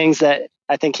of the things that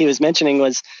I think he was mentioning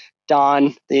was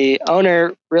Don, the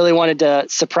owner, really wanted to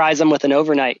surprise them with an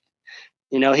overnight.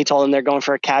 He told them they're going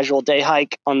for a casual day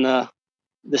hike on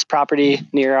this property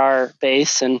near our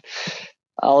base, and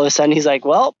all of a sudden he's like,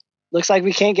 well, looks like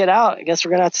we can't get out. I guess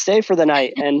we're gonna have to stay for the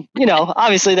night. And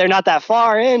obviously they're not that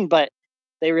far in, but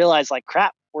they realize, like,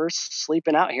 crap, we're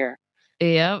sleeping out here.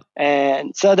 Yep.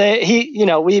 And so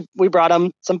we brought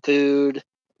them some food,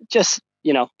 just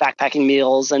backpacking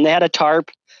meals, and they had a tarp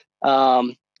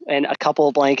and a couple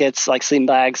of blankets, like sleeping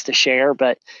bags, to share.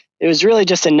 But it was really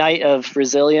just a night of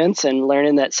resilience and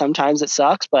learning that sometimes it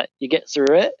sucks, but you get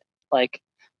through it. Like,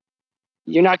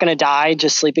 you're not going to die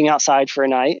just sleeping outside for a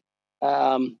night.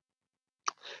 And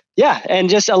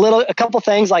just a couple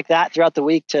things like that throughout the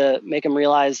week to make them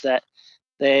realize that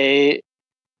they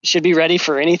should be ready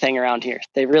for anything around here.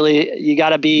 You got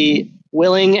to be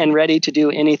willing and ready to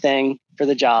do anything for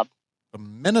the job. The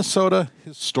Minnesota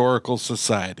Historical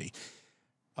Society.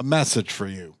 A message for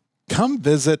you. Come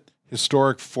visit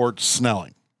historic Fort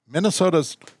Snelling,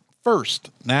 Minnesota's first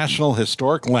national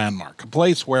historic landmark, a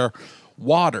place where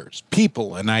waters,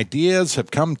 people, and ideas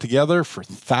have come together for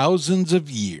thousands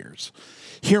of years.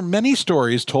 Hear many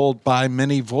stories told by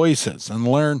many voices and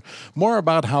learn more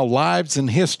about how lives and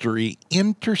history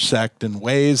intersect in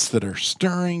ways that are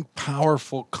stirring,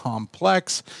 powerful,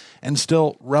 complex, and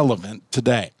still relevant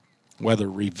today. Whether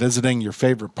revisiting your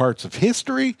favorite parts of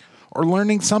history or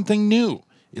learning something new,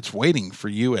 it's waiting for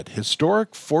you at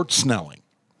Historic Fort Snelling.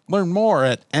 Learn more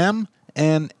at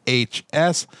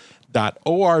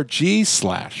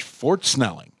mnhs.org/Fort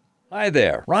Snelling. Hi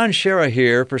there, Ron Shera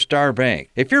here for Star Bank.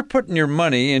 If you're putting your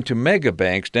money into mega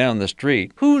banks down the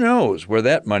street, who knows where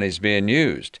that money's being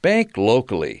used? Bank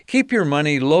locally. Keep your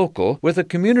money local with a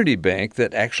community bank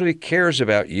that actually cares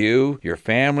about you, your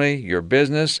family, your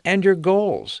business, and your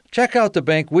goals. Check out the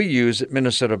bank we use at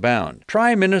Minnesota Bound.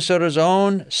 Try Minnesota's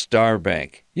own Star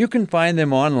Bank. You can find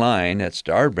them online at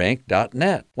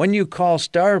starbank.net. When you call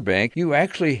Star Bank, you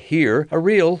actually hear a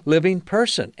real living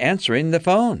person answering the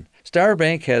phone. Star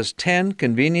Bank has 10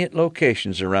 convenient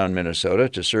locations around Minnesota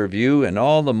to serve you and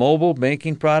all the mobile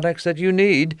banking products that you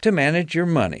need to manage your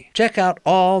money. Check out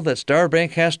all that Star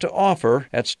Bank has to offer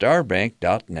at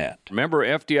starbank.net. Remember,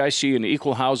 FDIC an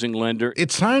equal housing lender.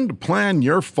 It's time to plan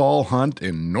your fall hunt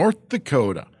in North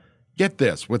Dakota. Get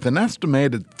this, with an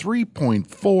estimated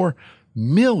 3.4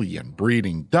 million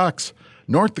breeding ducks,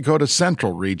 North Dakota's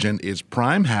central region is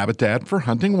prime habitat for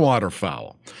hunting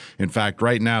waterfowl. In fact,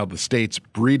 right now, the state's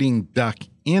breeding duck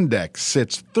index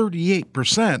sits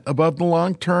 38% above the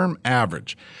long-term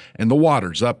average, and the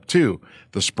water's up too.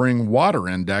 The spring water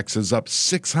index is up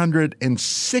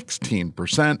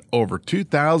 616% over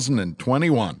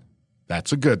 2021.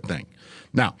 That's a good thing.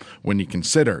 Now, when you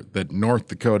consider that North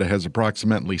Dakota has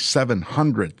approximately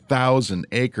 700,000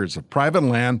 acres of private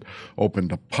land open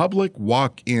to public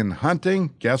walk-in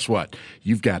hunting, guess what?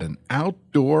 You've got an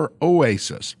outdoor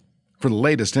oasis. For the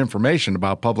latest information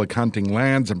about public hunting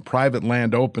lands and private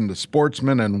land open to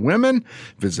sportsmen and women,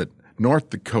 visit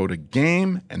North Dakota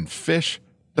Game and Fish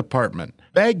Department.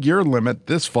 Bag your limit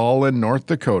this fall in North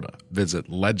Dakota. Visit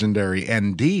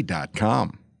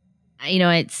legendarynd.com.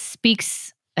 It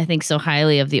speaks, I think, so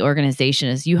highly of the organization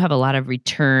is you have a lot of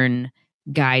return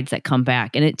guides that come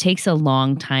back, and it takes a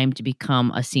long time to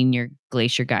become a senior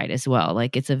glacier guide as well.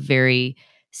 Like, it's a very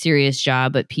serious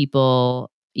job, but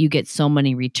you get so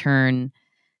many return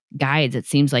guides. It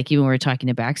seems like even when we're talking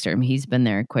to Baxter, he's been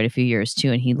there quite a few years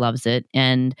too, and he loves it.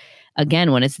 And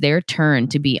again, when it's their turn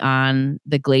to be on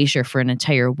the glacier for an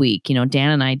entire week, Dan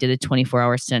and I did a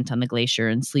 24-hour stint on the glacier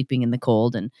and sleeping in the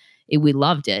cold, and we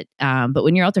loved it. But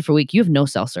when you're out there for a week, you have no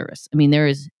cell service.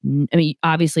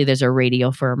 Obviously there's a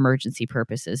radio for emergency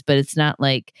purposes, but it's not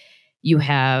like you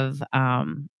have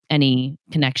any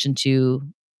connection to,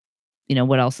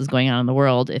 what else is going on in the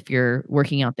world if you're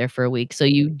working out there for a week. So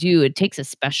it takes a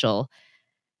special,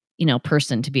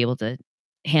 person to be able to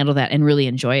handle that and really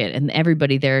enjoy it. And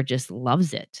everybody there just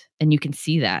loves it. And you can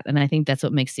see that. And I think that's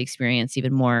what makes the experience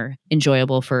even more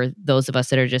enjoyable for those of us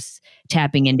that are just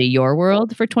tapping into your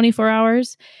world for 24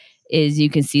 hours is you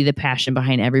can see the passion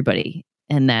behind everybody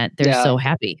and that they're so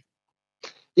happy.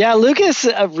 Yeah, Lucas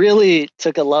really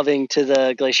took a loving to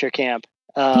the glacier camp.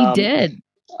 He did.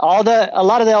 A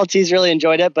lot of the LTs really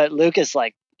enjoyed it, but Lucas,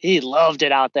 like, he loved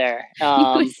it out there. He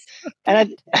was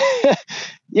And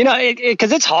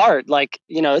because it's hard, like,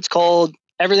 it's cold,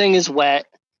 everything is wet.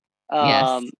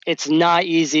 Yes. It's not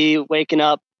easy waking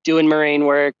up, doing marine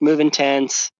work, moving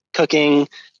tents, cooking,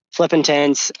 flipping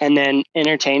tents, and then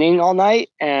entertaining all night.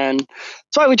 And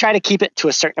that's why we try to keep it to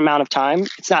a certain amount of time.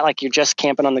 It's not like you're just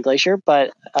camping on the glacier,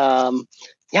 but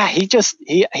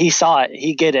he saw it,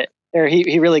 he get it, or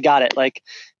he really got it. Like,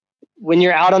 when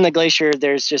you're out on the glacier,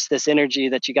 there's just this energy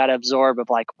that you got to absorb of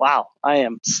like, wow, I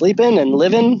am sleeping and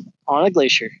living on a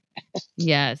glacier.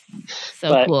 Yes. So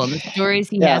But, cool. And the stories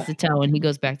he has to tell when he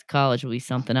goes back to college will be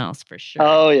something else for sure.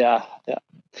 Oh, yeah. Yeah.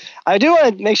 I do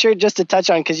want to make sure just to touch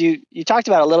on, because you talked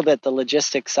about a little bit the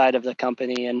logistics side of the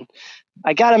company. And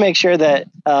I got to make sure that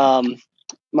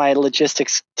my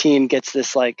logistics team gets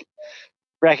this like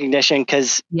recognition,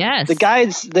 because Yes. the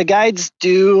guides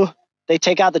they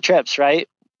take out the trips, right?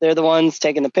 They're the ones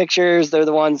taking the pictures. They're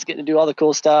the ones getting to do all the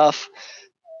cool stuff.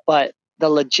 But the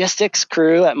logistics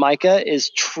crew at MICA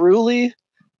is truly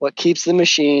what keeps the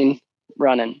machine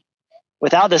running.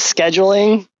 Without the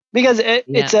scheduling, because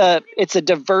it's a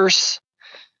diverse.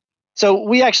 So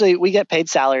we get paid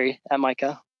salary at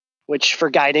MICA, which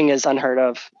for guiding is unheard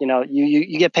of.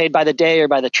 You get paid by the day or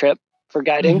by the trip for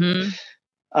guiding.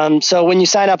 Mm-hmm. So when you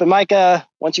sign up at MICA,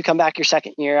 once you come back your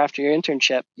second year after your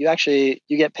internship, you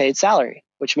get paid salary,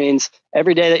 which means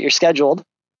every day that you're scheduled,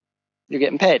 you're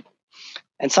getting paid.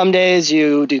 And some days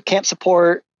you do camp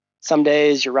support. Some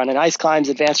days you're running ice climbs,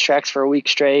 advanced treks for a week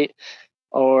straight,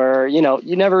 or,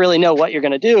 you never really know what you're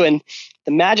going to do. And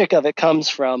the magic of it comes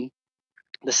from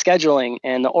the scheduling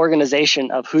and the organization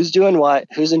of who's doing what,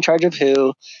 who's in charge of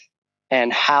who,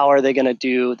 and how are they going to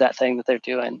do that thing that they're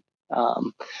doing.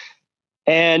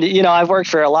 And, I've worked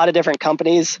for a lot of different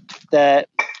companies that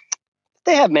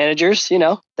they have managers,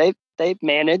 they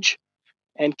manage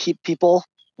and keep people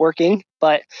working,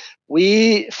 but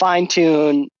we fine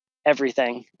tune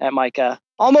everything at MICA,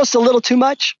 almost a little too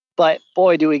much, but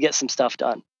boy, do we get some stuff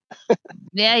done.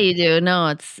 Yeah, you do.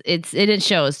 No, it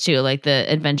shows too. Like the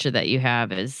adventure that you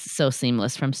have is so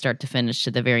seamless from start to finish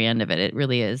to the very end of it. It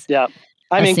really is. Yeah.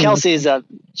 I mean, Kelsey's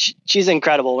she's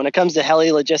incredible when it comes to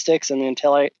heli logistics and the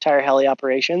entire heli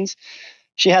operations.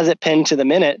 She has it pinned to the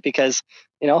minute, because,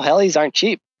 helis aren't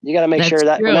cheap. You got to make sure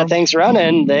that when that thing's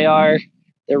running, they're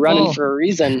running for a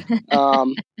reason.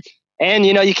 And,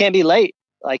 you can't be late.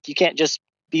 Like, you can't just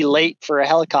be late for a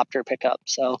helicopter pickup.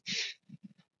 So,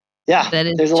 yeah,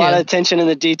 there's a lot of attention in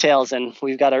the details. And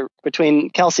we've got between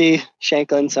Kelsey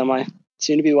Shanklin, so my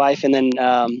soon-to-be wife, and then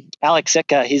Alex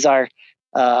Sitka, he's our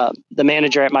the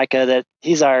manager at MICA,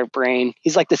 he's our brain.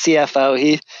 He's like the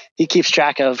CFO. He keeps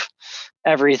track of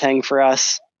everything for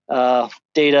us,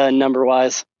 data and number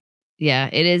wise. Yeah,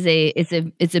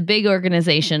 it's a big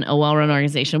organization, a well-run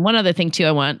organization. One other thing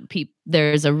too,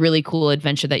 there's a really cool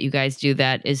adventure that you guys do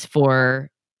that is for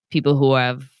people who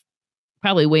have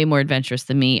probably way more adventurous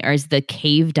than me, is the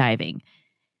cave diving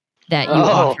that you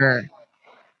offer.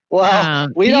 Well,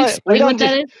 we don't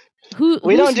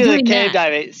do the cave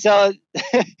diving. So,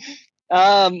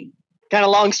 kind of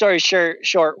long story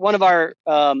short, one of our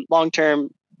long-term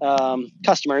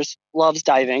customers loves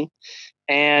diving.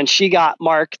 And she got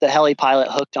Mark, the heli pilot,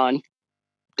 hooked on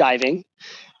diving.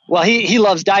 Well, he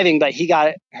loves diving, but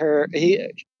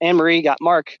Anne-Marie got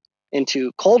Mark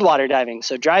into cold water diving,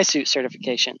 so dry suit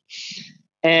certification.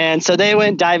 And so they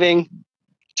went diving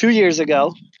 2 years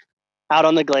ago out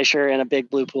on the glacier in a big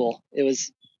blue pool. It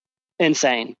was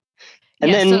insane.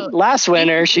 And then last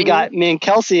winter, she got me and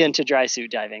Kelsey into dry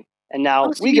suit diving. And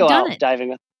now we go out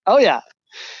diving. Oh, yeah.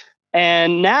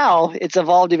 And now it's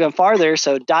evolved even farther.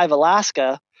 So Dive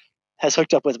Alaska has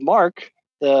hooked up with Mark,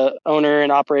 the owner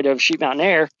and operator of Sheep Mountain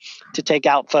Air, to take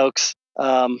out folks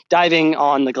diving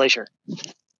on the glacier.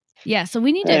 Yeah, so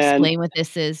we need to explain what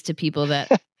this is to people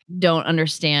that don't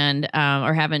understand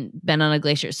or haven't been on a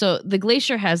glacier. So the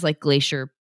glacier has like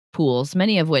glacier pools,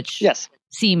 many of which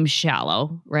seem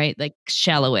shallow, right? Like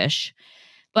shallowish.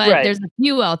 But there's a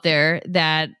few out there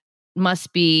that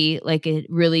must be like a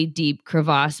really deep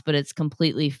crevasse, but it's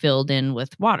completely filled in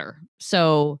with water.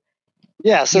 So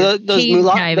so those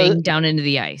diving down into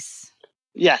the ice.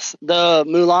 Yes, the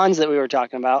moulins that we were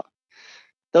talking about,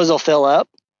 those will fill up.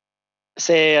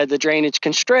 Say the drainage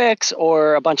constricts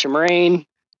or a bunch of rain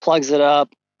plugs it up,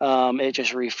 it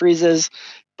just refreezes.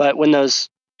 But when those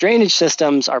drainage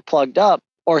systems are plugged up,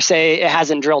 or say it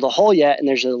hasn't drilled a hole yet and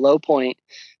there's a low point,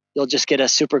 you'll just get a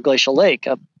super glacial lake,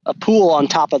 a pool on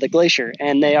top of the glacier.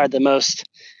 And they are the most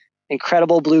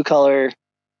incredible blue color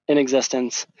in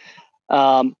existence.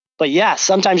 But yeah,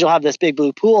 sometimes you'll have this big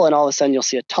blue pool and all of a sudden you'll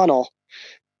see a tunnel.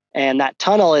 And that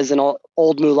tunnel is an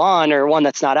old Mulan or one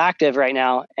that's not active right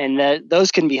now. And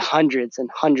those can be hundreds and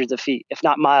hundreds of feet, if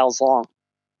not miles long.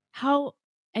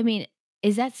 I mean,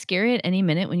 is that scary at any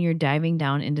minute when you're diving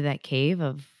down into that cave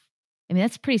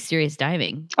that's pretty serious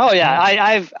diving. Oh yeah.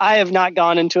 Right? I have not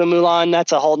gone into a Mulan.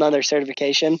 That's a whole nother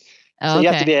certification. Oh, So you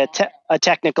have to okay. be a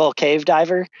technical cave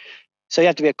diver. So you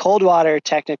have to be a cold water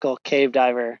technical cave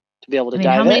diver to be able to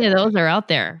dive how many it. of those are out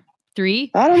there?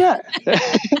 3? I don't know.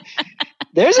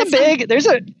 There's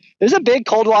a big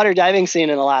cold water diving scene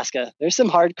in Alaska. There's some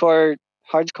hardcore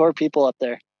people up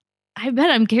there. I bet.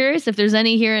 I'm curious if there's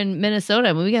any here in Minnesota.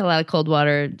 I mean, we get a lot of cold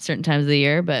water at certain times of the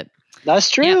year, but That's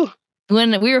true. yeah.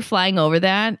 When we were flying over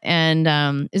that,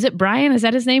 and is it Brian? Is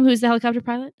that his name? Who's the helicopter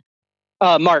pilot?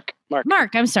 Mark.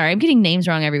 Mark. I'm sorry. I'm getting names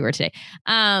wrong everywhere today.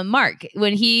 Mark,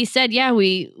 when he said, yeah,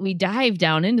 we dived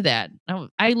down into that.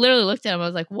 I literally looked at him. I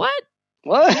was like, what?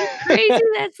 What? Crazy.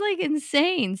 That's like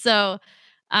insane. So,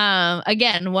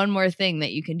 again, one more thing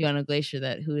that you can do on a glacier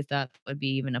that who thought would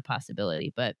be even a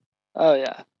possibility, but. Oh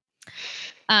yeah.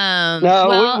 No,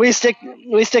 well, we stick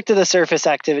to the surface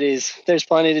activities. There's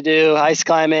plenty to do: ice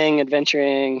climbing,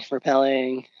 adventuring,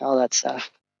 rappelling, all that stuff.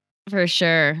 For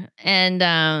sure.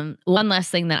 And one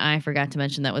last thing that I forgot to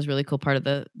mention that was really cool part of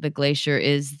the glacier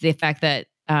is the fact that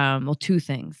 2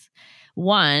 things.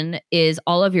 One is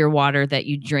all of your water that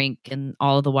you drink and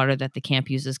all of the water that the camp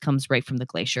uses comes right from the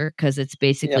glacier because it's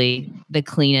basically the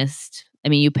cleanest. I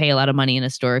mean, you pay a lot of money in a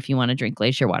store if you want to drink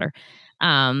glacier water.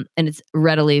 And it's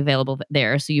readily available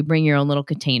there. So you bring your own little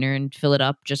container and fill it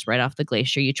up just right off the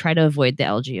glacier. You try to avoid the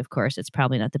algae, of course. It's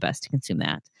probably not the best to consume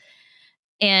that.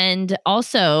 And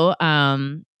also,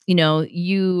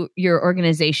 your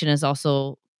organization is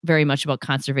also very much about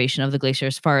conservation of the glacier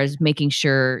as far as making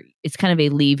sure it's kind of a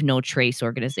leave no trace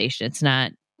organization. It's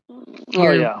not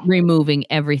you're removing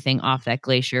everything off that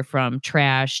glacier from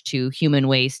trash to human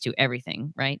waste to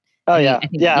everything, right?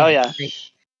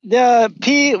 The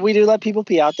pee, we do let people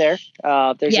pee out there.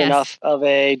 There's enough of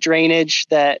a drainage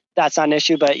that's not an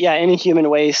issue, but yeah, any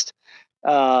human waste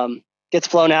gets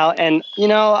flown out. And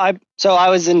I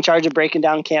was in charge of breaking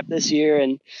down camp this year,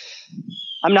 and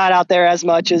I'm not out there as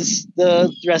much as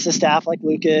the rest of the staff, like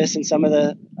Lucas and some of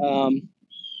the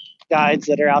guides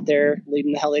that are out there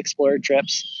leading the Heli Explorer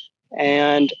trips.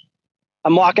 And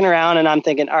I'm walking around and I'm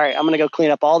thinking, all right, I'm going to go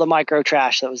clean up all the micro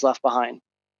trash that was left behind.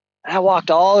 And I walked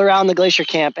all around the glacier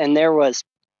camp, and there was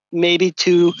maybe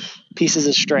 2 pieces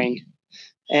of string.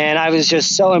 And I was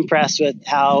just so impressed with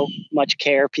how much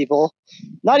care people,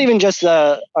 not even just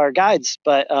our guides,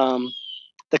 but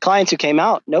the clients who came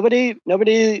out, nobody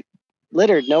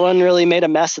littered. No one really made a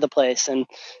mess of the place. And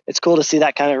it's cool to see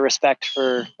that kind of respect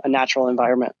for a natural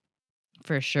environment.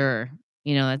 For sure.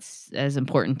 That's as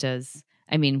important as,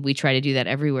 we try to do that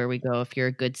everywhere we go if you're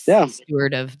a good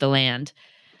steward of the land.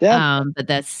 Yeah. But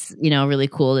that's, really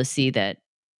cool to see that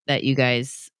you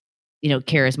guys,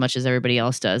 care as much as everybody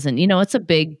else does. And, it's a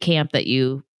big camp that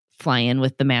you fly in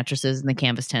with the mattresses and the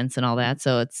canvas tents and all that.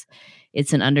 So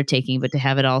it's an undertaking, but to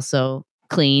have it also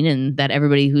clean and that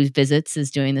everybody who visits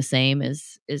is doing the same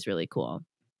is really cool.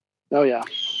 Oh yeah.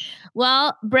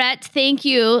 Well, Brett, thank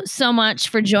you so much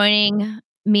for joining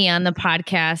me on the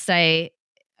podcast.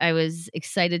 I was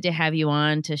excited to have you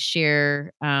on to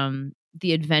share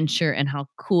the adventure and how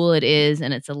cool it is,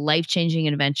 and it's a life-changing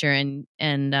adventure, and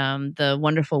the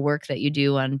wonderful work that you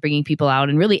do on bringing people out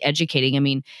and really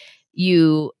educating.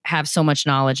 You have so much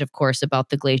knowledge, of course, about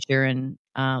the glacier and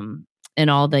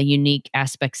all the unique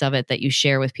aspects of it that you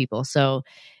share with people. So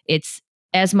it's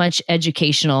as much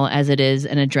educational as it is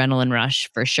an adrenaline rush,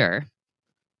 for sure.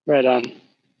 Right on.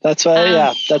 That's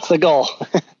why, that's the goal.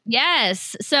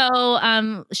 Yes. So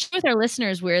share with our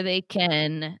listeners where they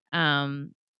can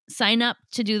sign up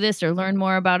to do this or learn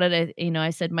more about it. I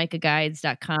said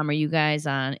micahguides.com. Are you guys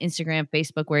on Instagram,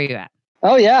 Facebook? Where are you at?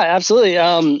 Oh yeah, absolutely.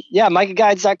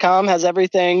 micahguides.com has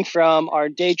everything from our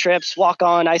day trips,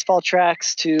 walk-on icefall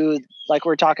treks to, like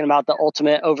we're talking about, the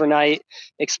ultimate overnight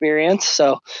experience.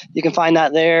 So you can find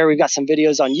that there. We've got some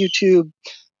videos on YouTube.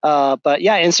 But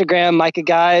yeah, Instagram, Micah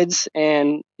Guides,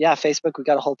 and yeah, Facebook, we've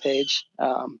got a whole page.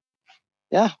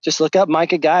 Just look up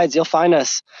Micah Guides. You'll find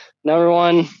us.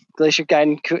 #1 glacier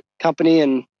guiding company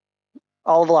in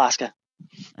all of Alaska.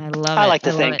 I love it. I like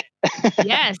to think.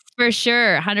 Yes, for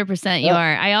sure. 100% you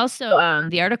are. I also,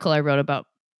 the article I wrote about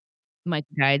Micah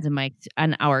Guides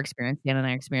and our experience, Dan and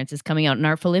our experience, is coming out in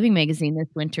Artful Living magazine this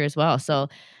winter as well. So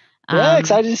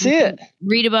excited to see it.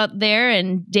 Read about there.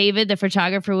 And David, the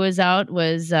photographer, was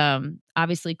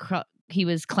obviously he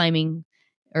was climbing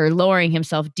or lowering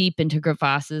himself deep into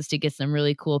crevasses to get some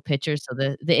really cool pictures. So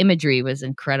the imagery was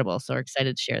incredible. So we're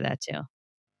excited to share that too.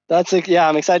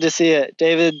 I'm excited to see it.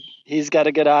 David, he's got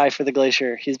a good eye for the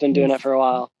Glacier. He's been doing it for a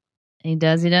while. He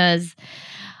does.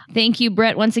 Thank you,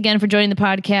 Brett, once again for joining the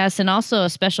podcast. And also a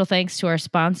special thanks to our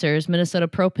sponsors, Minnesota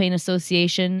Propane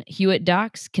Association, Hewitt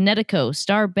Docks, Connecticut,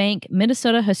 Star Bank,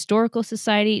 Minnesota Historical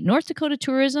Society, North Dakota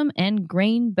Tourism, and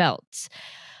Grain Belts.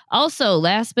 Also,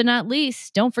 last but not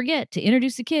least, don't forget to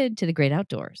introduce a kid to the great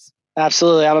outdoors.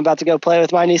 Absolutely. I'm about to go play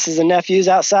with my nieces and nephews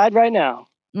outside right now.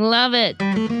 Love it.